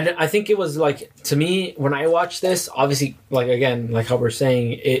hilarious. I think it was like, to me, when I watched this, obviously, like again, like how we're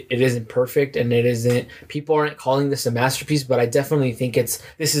saying, it isn't perfect and it isn't. People aren't calling this a masterpiece, but I definitely think this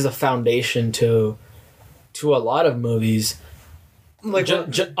is a foundation to a lot of movies. Like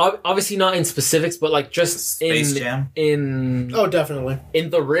Obviously not in specifics, but like just Space Jam. in oh, definitely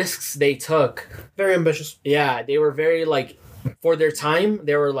in the risks they took. very ambitious. Yeah, they were very like, for their time,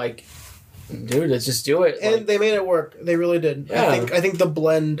 they were like, dude, let's just do it. And Like, they made it work. They really did. Yeah. I think the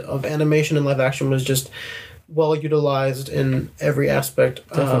blend of animation and live action was just well utilized in every aspect.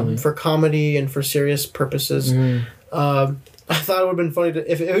 Definitely. For comedy and for serious purposes. mhm. I thought it would have been funny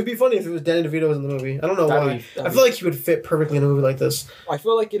if it would be funny if it was Danny DeVito was in the movie. I don't know That'd why. be- I feel like he would fit perfectly in a movie like this. I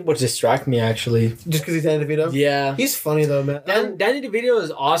feel like it would distract me actually. Just because he's Danny DeVito. Yeah. He's funny though, man. Danny DeVito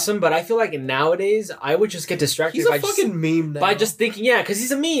is awesome, but I feel like nowadays I would just get distracted He's a by fucking meme now. by just thinking, yeah, because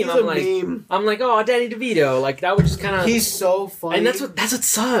he's a meme. he's I'm a like, meme. oh, Danny DeVito, like that would just kind of. He's so funny. and that's what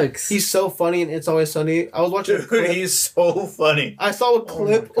sucks. he's so funny, and It's Always Sunny. I was watching a Dude, clip. he's so funny. I saw a Oh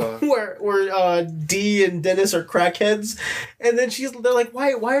clip my God. where Dee and Dennis are crackheads, and then they're like,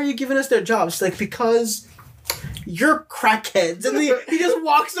 why are you giving us their jobs? She's like, because you're crackheads, and he just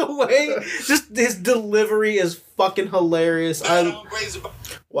walks away. Just his delivery is fucking hilarious.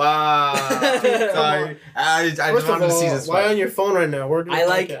 Wow. Sorry. I just First of wanted to see all, this why one. on your phone right now? We're doing I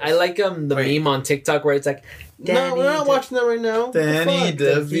like podcast. the Wait. meme on TikTok where it's like, No, we're not De- watching that right now. Danny Fuck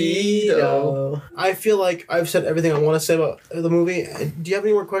DeVito. I feel like I've said everything I want to say about the movie. Do you have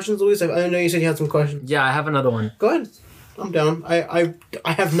any more questions, Luis? I know you said you had some questions. Yeah, I have another one. Go ahead. I'm down. I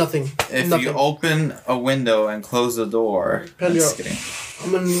have nothing. If nothing. you open a window and close the door, Pedro. just kidding.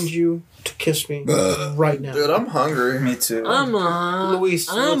 I'm gonna need you to kiss me right now. Dude, I'm hungry. Me too. Luis,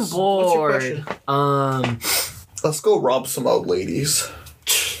 I'm what's your bored. question? Let's go rob some old ladies.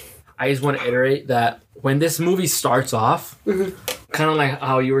 I just want to iterate that when this movie starts off, Mhm. kind of like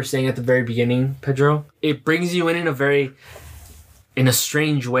how you were saying at the very beginning, Pedro, it brings you in a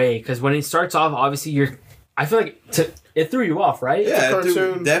strange way. Because when it starts off, obviously I feel like it threw you off, right? Yeah, cartoon.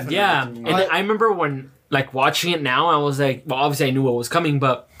 dude, definitely. Yeah, and I remember when like watching it now, I was like, well, obviously I knew what was coming,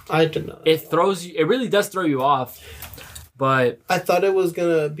 but I did not. it really does throw you off. but I thought it was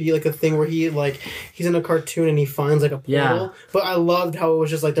gonna be like a thing where he's in a cartoon and he finds like a portal. Yeah. But I loved how it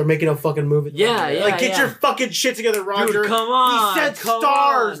was just like they're making a fucking movie. Yeah, Like get yeah. your fucking shit together, Roger. Dude, come on. He said come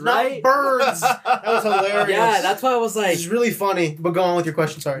stars, on, not right? birds. That was hilarious. Yeah, that's why I was like, It's really funny. But go on with your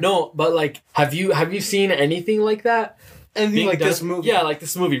question. Sorry. no, but like, have you seen anything like that? Anything being like done? this movie? Yeah, like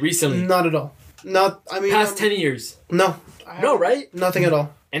this movie recently. Not at all. Not. I mean, Past 10 years. No. No, right? Nothing at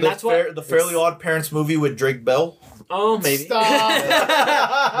all. And that's what the Fairly Odd Parents movie with Drake Bell. Oh, maybe. Stop.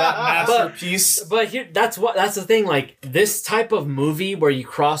 That masterpiece. But here, that's the thing. Like this type of movie where you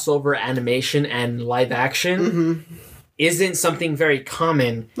cross over animation and live action Mm-hmm. isn't something very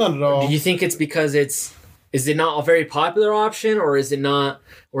common. Not at all. Do you think it's because is it not a very popular option, or is it not,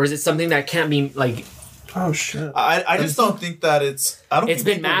 or is it something that can't be like? Oh shit. I just don't think that it's. I don't. It's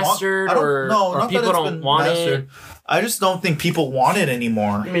think been people mastered, want, I don't, or- no, or not people that it's don't been want it. mastered. I just don't think people want it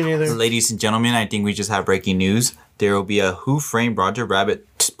anymore. Me neither. Ladies and gentlemen, I think we just have breaking news. There will be a Who Framed Roger Rabbit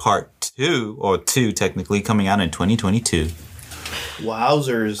Part 2, or 2 technically, coming out in 2022.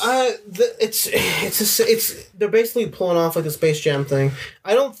 Wowzers. It's they're basically pulling off like the Space Jam thing.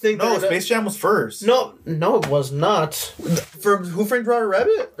 I don't think. No, they're- Space Jam was first. No, it was not. For Who Framed Roger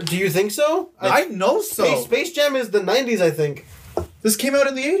Rabbit? Do you think so? I know so. Space Jam is the '90s, I think. This came out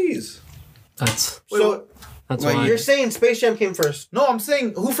in the 80s. That's So why. you're saying Space Jam came first? No, I'm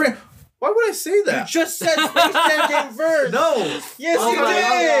saying Who Framed. Why would I say You that? just said Space Jam came first. No. Yes, Oh you my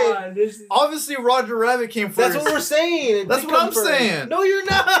did. God, this is- Obviously, Roger Rabbit came first. That's what we're saying. It That's did what come I'm first. saying. No, you're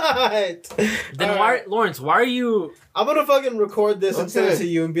not. Then All why, right. Lawrence? Why are you? I'm gonna fucking record this and send it Okay. to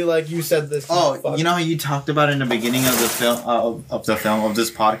you and be like, "You said this." Oh, Fuck. you know how you talked about in the beginning of the film of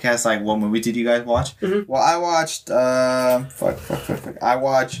this podcast, like what movie did you guys watch? Mhm. Well, I watched I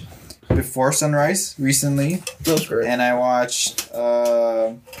watched Before Sunrise recently, That was great. and I watched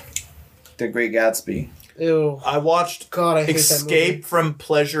The Great Gatsby. Ew. I watched God, I hate Escape from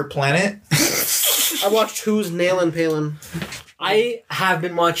Pleasure Planet. that movie. I watched Who's Nailin' Palin. I have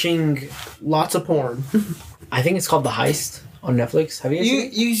been watching. Lots of porn. I think it's called The Heist on Netflix. Have you guys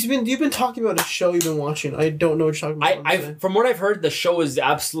seen it? You've been talking about a show you've been watching. I don't know what you're talking about. I from what I've heard, the show is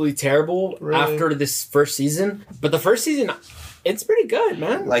absolutely terrible Really? after this first season. But the first season, it's pretty good,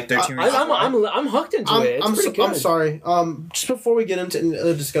 man. Like 13 I, Reasons Why. I'm hooked into it. It's pretty good. I'm sorry. Just before we get into any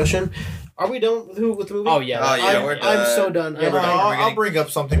other discussion, are we done with the movie? Oh yeah. Oh, yeah, we're I'm done. so done. Yeah, I'm we're done. done. I'll bring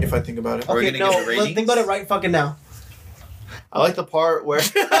up something if I think about it. We're Okay, gonna no, give the ratings? think about it right fucking now. I like the part where.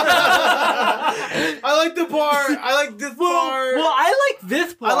 I like the part. I like this part. Well, I like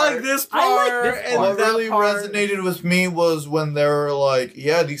this part. I like this part. I like this And part. what really part. resonated with me was when they were like,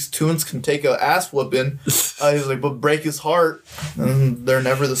 "Yeah, these tunes can take a ass whooping." He's like, "But break his heart, and they're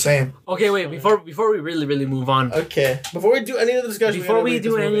never the same." Okay, wait. Before we really move on. Okay. Before we do any other discussion. Before gotta we rate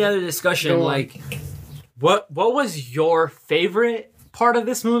do this any movie. other discussion, Go on. like, what was your favorite part of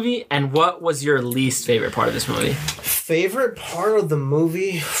this movie, and what was your least favorite part of this movie? Favorite part of the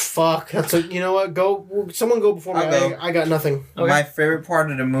movie? Fuck. That's a. You know what? Go. Someone go before me. I'll go. I got nothing. Okay. My favorite part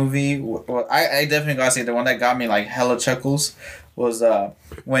of the movie, well, I definitely gotta say the one that got me like hella chuckles was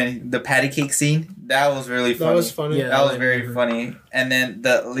when the patty cake scene. That was really funny. That was funny. Yeah. That was very funny. And then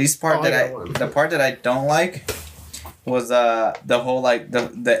the least part Oh, that I I got one. the part that I don't like was the whole like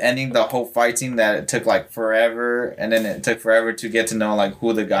the ending, the whole fight scene that it took like forever, and then it took forever to get to know like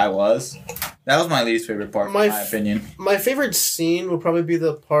who the guy was. That was my least favorite part, My in my f- opinion. My favorite scene would probably be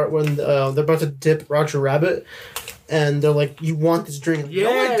the part when they're about to dip Roger Rabbit, and they're like, "You want this drink?" Like, no,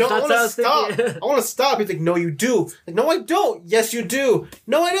 I Yes, don't. I that's want what I to was stop. thinking. I want to stop. He's like, "No, you do." Like, "No, I don't." "Yes, you do."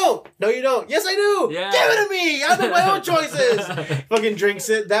 "No, I don't." "No, you don't." "Yes, I do." Yeah. "Give it to me. I make my own choices." Fucking drinks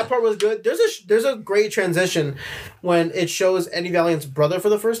it. That part was good. There's a great transition when it shows Eddie Valiant's brother for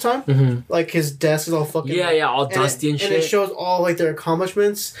the first time. Mhm. Like his desk is all fucking Yeah, all and dusty and shit. And it shows all like their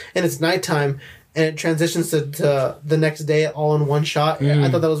accomplishments, and it's nighttime, and it transitions to the next day all in one shot. I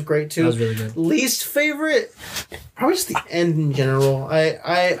thought that was great too. That was really good. Least favorite, probably just the end in general.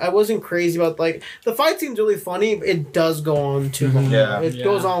 I wasn't crazy about like the fight scene's really funny. But it does go on too long. Yeah. It Yeah.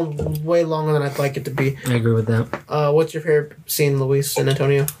 goes on way longer than I'd like it to be. I agree with that. What's your favorite scene, Luis and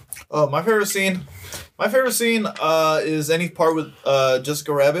Antonio? Oh, my favorite scene. My favorite scene is any part with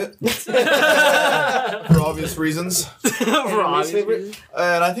Jessica Rabbit for obvious reasons, least favorite?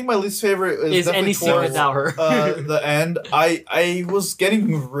 and I think my least favorite is Is any definitely scene towards without her? the end. I was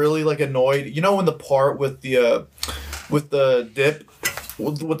getting really like annoyed. You know, when the part with the dip.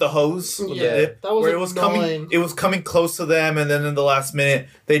 With the hose, with Yeah, the dip, that was where annoying. it was coming close to them, and then in the last minute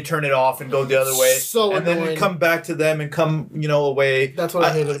they turn it off and go the other way, So and then annoying. it come back to them and come away. That's what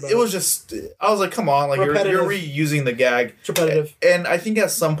I hated about it. Was just I was like, come on, like you're Repetitive. reusing the gag. It's repetitive. And I think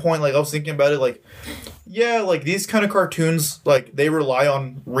at some point, like I was thinking about it, like Yeah, like these kind of cartoons, like they rely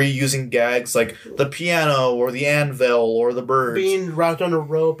on reusing gags, like the piano or the anvil or the birds. Being wrapped on a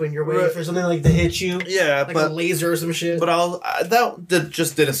rope and you're waiting for something like to hit you. Yeah, Like but a laser or some shit. but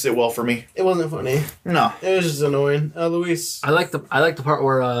just didn't sit well for me. It wasn't funny. No, It was just annoying. Luis. I like the part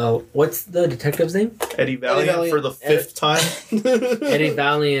where what's the detective's name? Eddie Valiant Valiant. for the fifth time. Eddie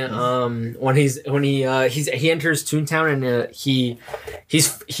Valiant. When he enters Toontown and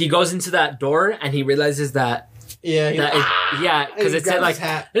he goes into that door and he realizes that Yeah, because he it said grabbed like his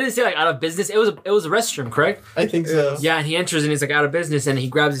hat. it didn't say like out of business. It was a restroom, correct? I think so. Yeah, and he enters and he's like out of business and he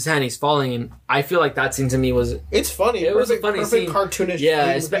grabs his hat and he's falling and I feel like that scene to me was It's funny. It was a Perfect- funny perfect scene. cartoonish.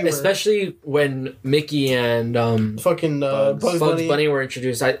 yeah, humor. especially when Mickey and Fucking Bugs Bugs Bunny. Bunny were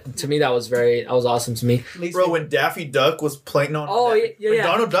introduced. To me that was awesome to me. Least- Bro, when Daffy Duck was playing, when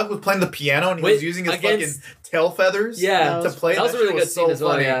Donald Duck was playing the piano and he was using his against- fucking tail feathers Yeah, to play, that was a really shit good scene as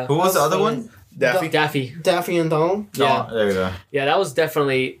well. funny. Yeah, Who was the other funny. one? Daffy. Daffy. and Donald. Yeah, Oh, there we go. yeah, that was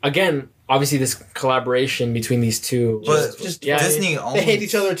definitely again obviously this collaboration between these two. But Just Yeah, Disney owns They hate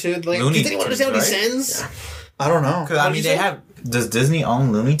each other too. Like, do Looney you think anyone Tunes, understand what he right? sends? I don't know. Because I What'd mean, you they say? have. Does Disney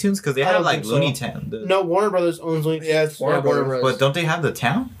own Looney Tunes? Because they I have don't like think so. Looney Town. No, Warner Brothers owns Looney Tunes. Yeah, it's Warner Warner Brothers. Bros. But don't they have the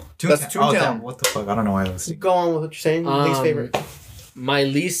town? That's Oh, Toontown. damn, what the fuck? I don't know why I was. Go on with what you're saying. Least favorite. My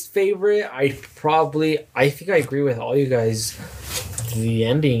least favorite, I think I agree with all you guys. The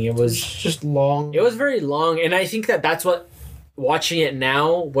ending, it was Just long. very long, and I think that's what watching it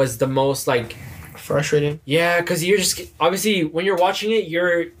now was the most like. frustrating. Yeah, because you're just obviously when you're watching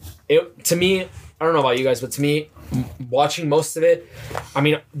it, to me, I don't know about you guys, but to me, watching most of it, I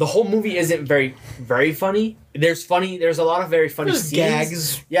mean, the whole movie isn't very, very funny. There's a lot of very funny Just scenes.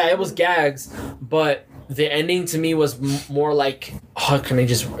 gags. Yeah, it was gags, but the ending to me was more like, oh, can he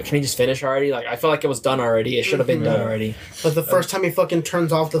just finish already? Like I felt like it was done already. It should have been done already. But the first time he fucking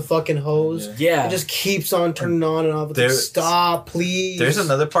turns off the fucking hose, Yeah, it just keeps on turning on and off. It's like, There's- stop, please. There's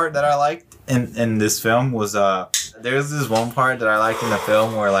another part that I liked in this film was there's this one part that I liked in the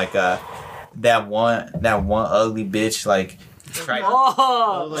film where like that one ugly bitch like tried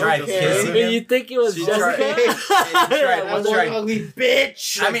tried kissing you him. think it was She Jessica? That That's one right. ugly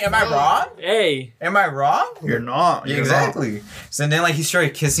bitch. I mean, am I wrong? Hey, Am I wrong? You're not. Yeah, You're exactly. So then like he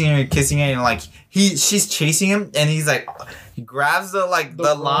started kissing her, and like she's chasing him, and he's like he grabs the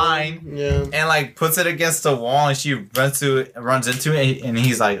line. Yeah. And like puts it against the wall, and she runs into it, and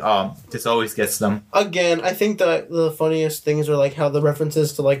he's like, "Oh, this always gets them." Again, I think that the funniest things are like how the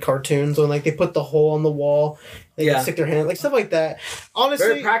references to like cartoons when like they put the hole on the wall, they Yeah. stick their hand, like stuff like that. Honestly,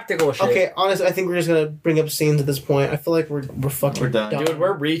 very practical shit. okay. Honestly, I think we're just gonna bring up scenes at this point. I feel like we're fucking We're done. Dude,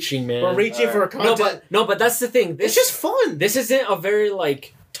 we're reaching, man. We're reaching for content. No, but that's the thing. It's just fun. This isn't a very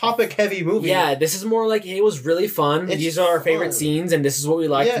like Topic heavy movie. yeah. This is more like it was really fun. It's These are our fun. favorite scenes, and this is what we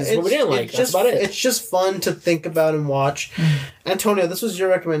liked. This is what we didn't like. it's That's just, about it. It's just fun to think about and watch. Antonio, this was your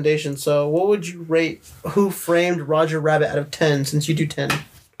recommendation. So, what would you rate Who Framed Roger Rabbit out of 10? Since you do 10.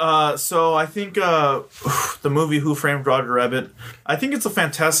 So I think the movie Who Framed Roger Rabbit, I think it's a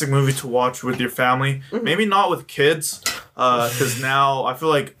fantastic movie to watch with your family. Maybe not with kids, because now I feel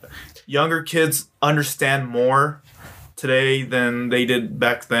like younger kids understand more today than they did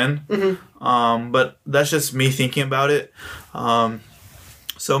back then. But that's just me thinking about it.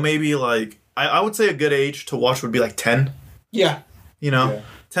 So maybe like I would say a good age to watch would be like 10. Yeah. You know,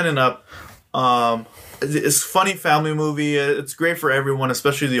 10 and up. It's a funny family movie. It's great for everyone,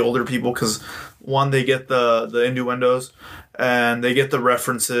 especially the older people, because one, they get the innuendos and they get the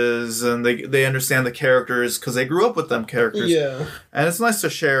references and they understand the characters because they grew up with them characters. Yeah. And it's nice to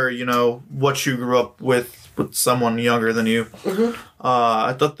share, you know, what you grew up with someone younger than you.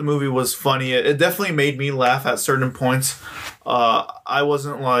 I thought the movie was funny. It definitely made me laugh at certain points.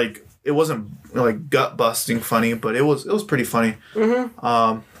 It wasn't like gut busting funny, but it was pretty funny.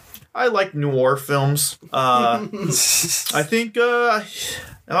 I like noir films. I think if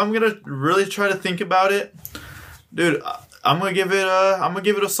I'm gonna really try to think about it, dude, I'm gonna give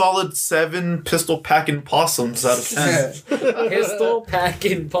it a solid 7 pistol packing possums out of 10. Pistol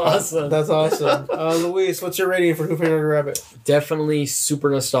packing possum. That's awesome. Luis, what's your rating for Who Framed Roger Rabbit? Definitely super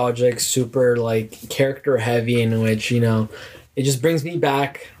nostalgic, super like character heavy, in which, you know, it just brings me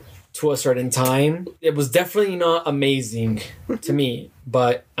back to a certain time. It was definitely not amazing to me,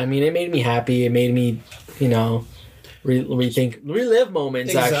 but I mean, it made me happy. It made me, you know, relive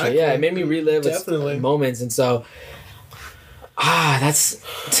moments. Exactly. Actually, yeah, it made me relive Definitely. moments, and so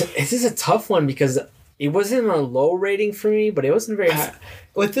this is a tough one because it wasn't a low rating for me, but it wasn't very high.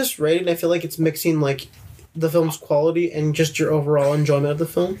 With this rating, I feel like it's mixing like the film's quality and just your overall enjoyment of the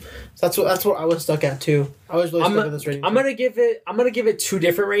film. So that's what I was stuck at too. I was really stuck at this rating. I'm gonna give it 2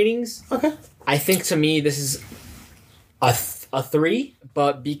 different ratings. Okay. I think to me this is a 3,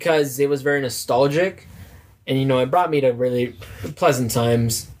 but because it was very nostalgic, and it brought me to really pleasant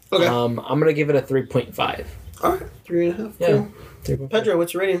times. Okay. I'm gonna give it a 3.5. All right, 3.5. Yeah. Cool. 3.5. Pedro,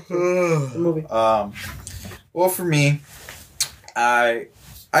 what's your rating for the movie? Well, for me, I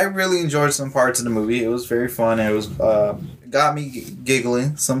really enjoyed some parts of the movie. It was very fun. It was got me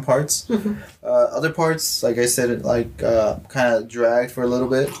giggling some parts. Other parts, like I said, it kind of dragged for a little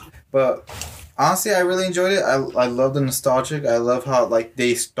bit. But honestly, I really enjoyed it. I love the nostalgic. I love how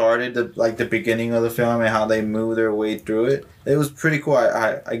they started the beginning of the film and how they moved their way through it. It was pretty cool.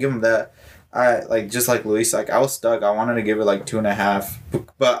 I give them that. I just like Luis. I was stuck. I wanted to give it 2.5,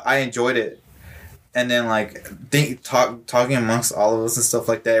 but I enjoyed it. And then talking amongst all of us and stuff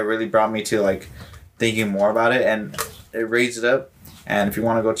like that, it really brought me to thinking more about it, and it raised it up. And if you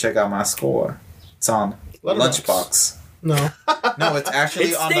want to go check out my score, it's on Lunchbox. No. No, it's actually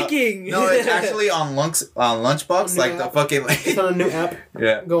It's on stinking. it's actually on Lunchbox, On the the fucking It's on a new app.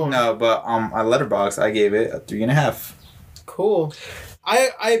 yeah. Go on. No, but my Letterboxd, I gave it a 3.5. Cool.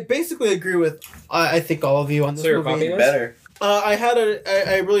 I basically agree with I think all of you on this So you're movie. copying us? Better.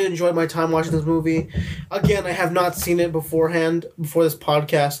 I really enjoyed my time watching this movie. Again, I have not seen it beforehand, before this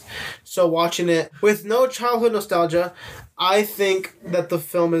podcast. So watching it with no childhood nostalgia, I think that the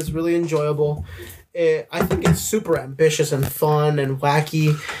film is really enjoyable. I think it's super ambitious and fun and wacky.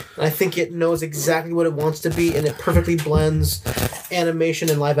 And I think it knows exactly what it wants to be, and it perfectly blends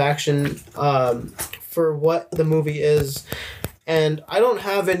animation and live action for what the movie is. And I don't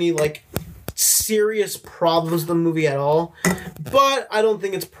have any serious problems with the movie at all, but I don't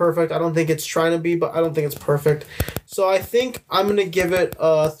think it's perfect. I don't think it's trying to be, but I don't think it's perfect. So I think I'm gonna give it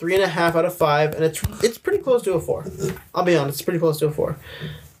a 3.5 out of 5, and it's pretty close to a 4. I'll be honest, it's pretty close to a 4.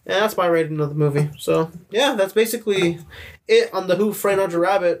 And that's my rating of the movie. So yeah, that's basically it on the Who Framed Roger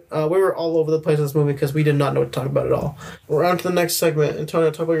Rabbit. We were all over the place in this movie because we did not know what to talk about at all. We're on to the next segment. Antonio,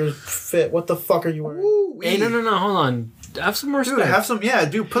 talk about your fit. What the fuck are you wearing? Hey, no, hold on. Have some more Dude, respect. have some. Yeah,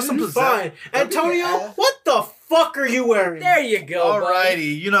 dude, put some. Fine. Antonio, what the fuck are you wearing? There you go.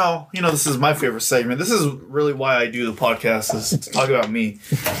 Alrighty, you know, this is my favorite segment. This is really why I do the podcast, is to talk about me.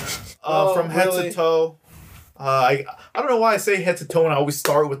 From head really? to toe. I don't know why I say head to toe, and I always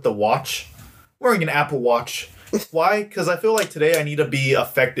start with the watch. I'm wearing an Apple Watch. Why? Because I feel like today I need to be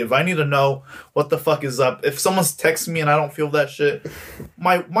effective. I need to know what the fuck is up. If someone's texting me and I don't feel that shit,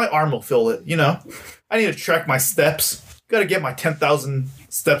 my arm will feel it, I need to track my steps. Gotta get my 10,000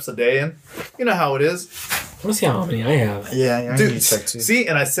 steps a day in. You know how it is. Let's see how many I have. Yeah, Dude, see,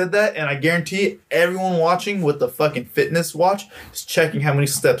 and I said that, and I guarantee everyone watching with the fucking fitness watch is checking how many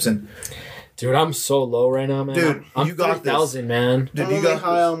steps in. Dude, I'm so low right now, man. Dude, I'm you got 3,000, man. Dude, I'm you only got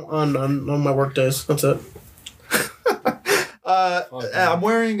high on my work days. That's it. I'm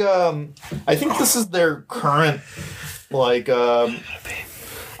wearing I think this is their current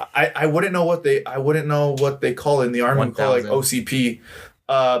I wouldn't know what they call it in the army. We call it 1,000. OCP.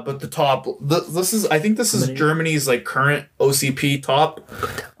 But the top this is Germany's current OCP top.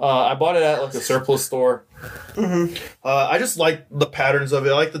 I bought it at a surplus store. Mm-hmm. I just like the patterns of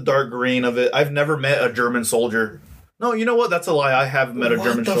it. I like the dark green of it. I've never met a German soldier. No, you know what? That's a lie. I haven't met a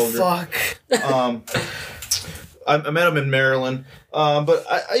German soldier. Fuck? I met him in Maryland. But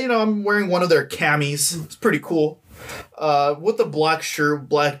I'm wearing one of their camis. It's pretty cool. With the black shirt,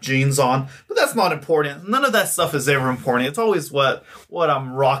 black jeans on. But that's not important. None of that stuff is ever important. It's always what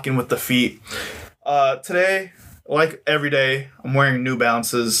I'm rocking with the feet. Today, like every day, I'm wearing New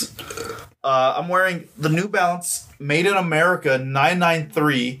Balances. I'm wearing the New Balance Made in America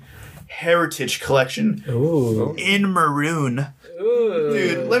 993 Heritage Collection. Ooh. In maroon. Ooh.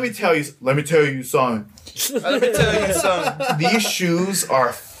 Dude, let me tell you something. Let me tell you something. These shoes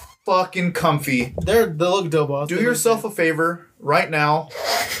are fucking comfy. They look dope. I'll Do say yourself a favor right now.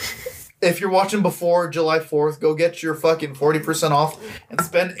 If you're watching before July 4th, go get your fucking 40% off and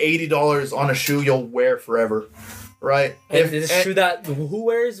spend $80 on a shoe you'll wear forever. Right? And is this true that who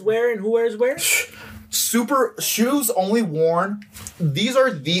wears where and who wears where? Super shoes only worn. These are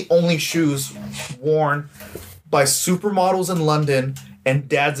the only shoes worn by supermodels in London and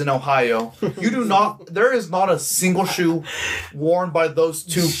dads in Ohio. There is not a single shoe worn by those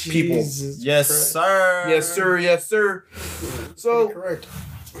two people. Yes, sir. Yes, sir. Yes, sir. So Correct.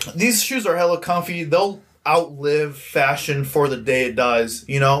 these shoes are hella comfy. They'll outlive fashion for the day it dies,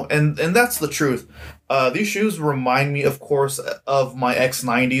 and that's the truth. These shoes remind me, of course, of my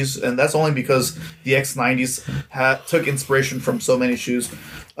X90s, and that's only because the X90s took inspiration from so many shoes.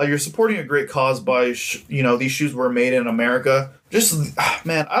 You're supporting a great cause by, these shoes were made in America. Just,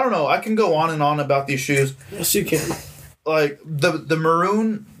 man, I don't know. I can go on and on about these shoes. Yes, you can. Like, the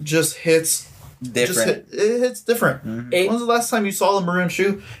maroon just hits Different. it hits different. It- When's the last time you saw a maroon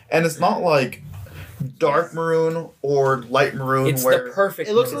shoe? And it's not like dark maroon or light maroon It's where the perfect.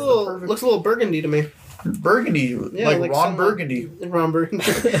 It looks a maroon. little burgundy to me. burgundy, Yeah, like Ron some, Burgundy. Ron Burgundy.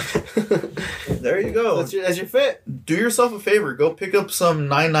 There you go. That's your fit. Do yourself a favor. Go pick up some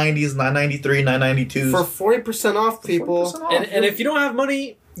 990s, 993, 992s. For 40% off, people. 40% off. And if you don't have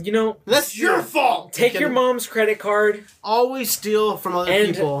money, That's your fault. take your mom's credit card Always steal from other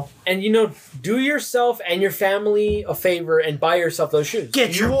And- people. and do yourself and your family a favor and buy yourself those shoes.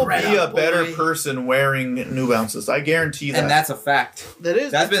 Get you will be a better person wearing New Balances. I guarantee that. And that's a fact.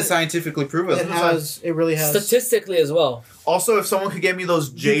 That's been scientifically proven. It really has. Statistically as well. Also, if someone could get me those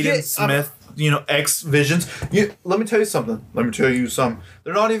Jaden get- Smith, X Visions, let me tell you something.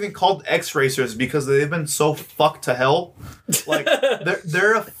 They're not even called X Racers because they've been so fucked to hell. Like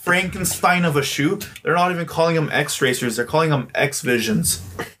they're a Frankenstein of a shoe. They're not even calling them X Racers. They're calling them X Visions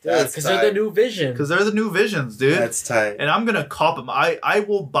That's Because they're the new vision. because they're the new Visions, dude. That's tight. And I'm gonna cop them. I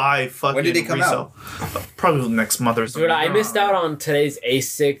will buy fucking. When did they come resale. Probably next month or something. Dude, I missed out on today's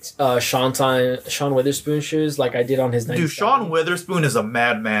A6 Sean Witherspoon shoes like I did on his 97. Dude, Sean Witherspoon is a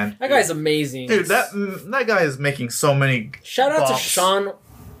madman. That guy's amazing. Dude, that guy is making so many. Shout out to bops. Sean.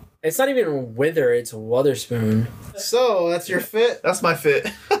 It's not even Wither, it's Witherspoon. So, that's your fit. That's my fit.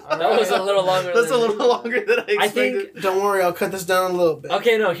 That was a little longer. That's a than- little longer than I expected. I think. Don't worry, I'll cut this down a little bit.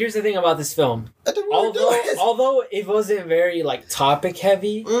 Okay, no. Here's the thing about this film. I don't want to do it. Although it wasn't very topic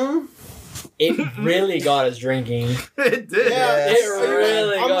heavy, it really got us drinking. It did. Yeah. It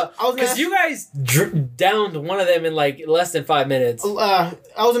really I got was gonna because you guys downed one of them in less than 5 minutes. I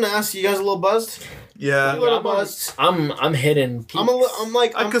was gonna ask you guys a little buzzed. Yeah. A little I'm, buzzed. I'm hitting. Peaks.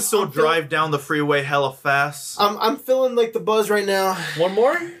 I could still drive down the freeway hella fast. I'm feeling like the buzz right now. One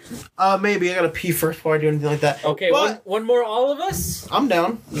more. Maybe I gotta pee first before I do anything like that. Okay, But- one more. All of us. I'm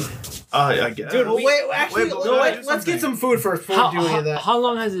down. I guess. Dude, Well, we- actually, but we gotta do let's get something. some food first before we do any of that. How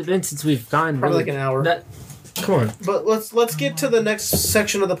long has it been since we've gone? Probably really? like an hour. Come on. But let's get to the next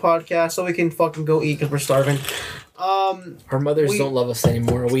section of the podcast so we can fucking go eat because we're starving. Our mothers We- don't love us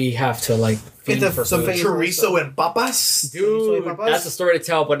anymore. We have to feed the- for some food. food. Chorizo and papas. Dude, that's a story to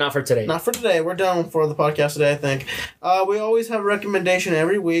tell, but not for today. Not for today. We're done for the podcast today, I think. We always have a recommendation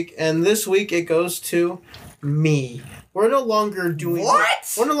every week, and this week it goes to me. We're no longer doing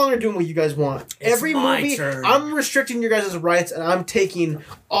We're no longer doing what you guys want. Every my movie, turn. I'm restricting your guys' rights, and I'm taking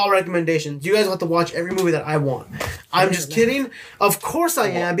all recommendations. You guys have to watch every movie that I want. I'm just kidding. Of course I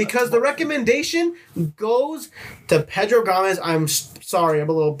am, because the recommendation goes to Pedro Gomez. I'm sorry, I'm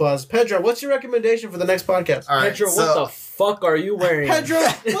a little buzzed. Pedro, what's your recommendation for the next podcast? All right, Pedro, so, what the fuck are you wearing? Pedro,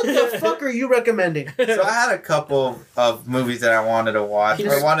 what the fuck are you recommending? so I had a couple of movies that I wanted to watch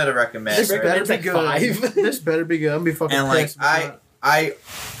or wanted to recommend. This right? better It's be like good. 5. This better be good. I'm gonna be fucking And pissed.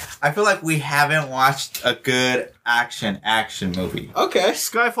 I feel like we haven't watched a good action movie. Okay.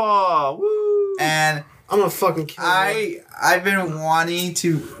 Skyfall. Woo. And I'm gonna fucking kill you. I've been wanting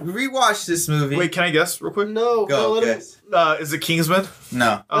to rewatch this movie. Wait, can I guess real quick? No, Go, let him, guess. Is it Kingsman?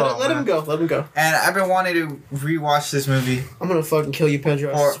 No. let man. him go. Let him go. And I've been wanting to rewatch this movie I'm gonna fucking kill you,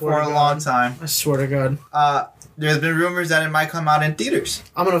 Pedro. I for swear a to long God. time. I swear to God. There's been rumors that it might come out in theaters.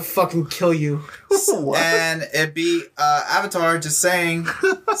 I'm gonna fucking kill you. What? And it'd be Avatar, just saying.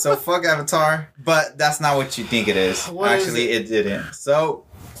 So fuck Avatar. But that's not what you think it is. What is Actually, it didn't. So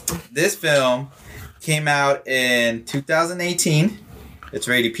this film came out in 2018. It's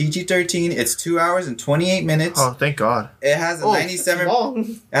rated PG-13. It's 2 hours and 28 minutes. Oh, thank God. It has a Oh, 97. it's long.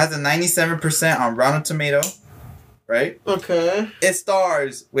 It has a 97% on Rotten Tomato. Right? Okay. It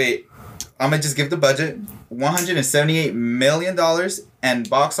stars. Wait, I'm gonna just give the budget. $178 million, and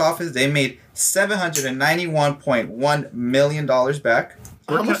box office they made $791.1 million back.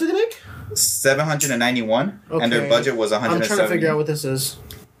 How much did they make? 791, and their Okay. budget was I'm 170. trying to figure out what this is.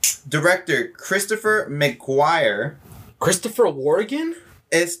 Director Christopher McGuire. Christopher Worgen?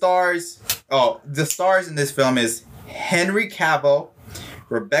 It stars. Oh, the stars in this film is Henry Cavill,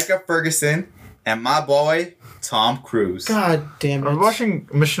 Rebecca Ferguson, and my boy Tom Cruise. God damn it. I'm watching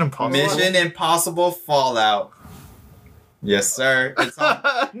Mission Impossible. Mission Impossible Fallout. Yes, sir. It's on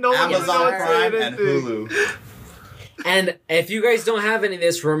no one Amazon knows Prime anything. and Hulu. And if you guys don't have any of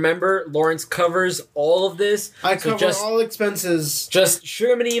this, remember Lawrence covers all of this. I So cover just- all expenses. Just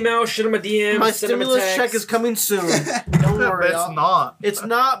shoot him an email, shoot him a DM. My send him a stimulus text. check is coming soon. Don't worry. It's not. It's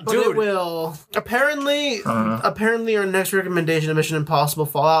not, but it Dude. will. Apparently, Uh-huh. apparently, our next recommendation of Mission Impossible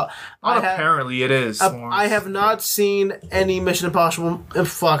Fallout. Not I have- apparently, it is. I have not seen any Mission Impossible.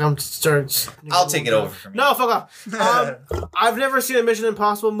 Fuck, I'm starting. I'll take it over from you. No, fuck off. I've never seen a Mission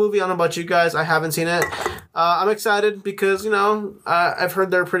Impossible movie. I don't know about you guys. I haven't seen it. I'm excited because, I've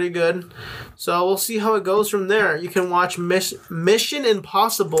heard they're pretty good. So we'll see how it goes from there. You can watch Mission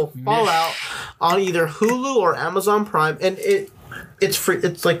Impossible Fallout on either Hulu or Amazon Prime. And it's free.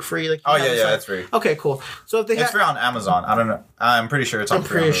 It's like free. Like Oh you have yeah, the it's free. Okay, cool. So if they It's have, free on Amazon. I don't know. I'm pretty sure it's on. I'm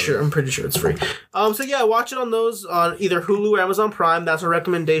pretty sure it's free. So yeah, watch it on those on either Hulu or Amazon Prime. That's a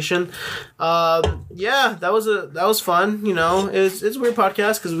recommendation. Yeah, that was fun. It's a weird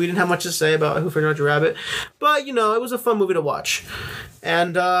podcast because we didn't have much to say about Who Framed Roger Rabbit, but it was a fun movie to watch,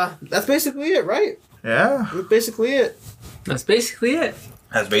 and that's basically it, right? Yeah. That's basically it. That's basically it.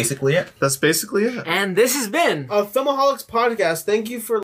 That's basically it. That's basically it. And this has been Filmaholics podcast. Thank you for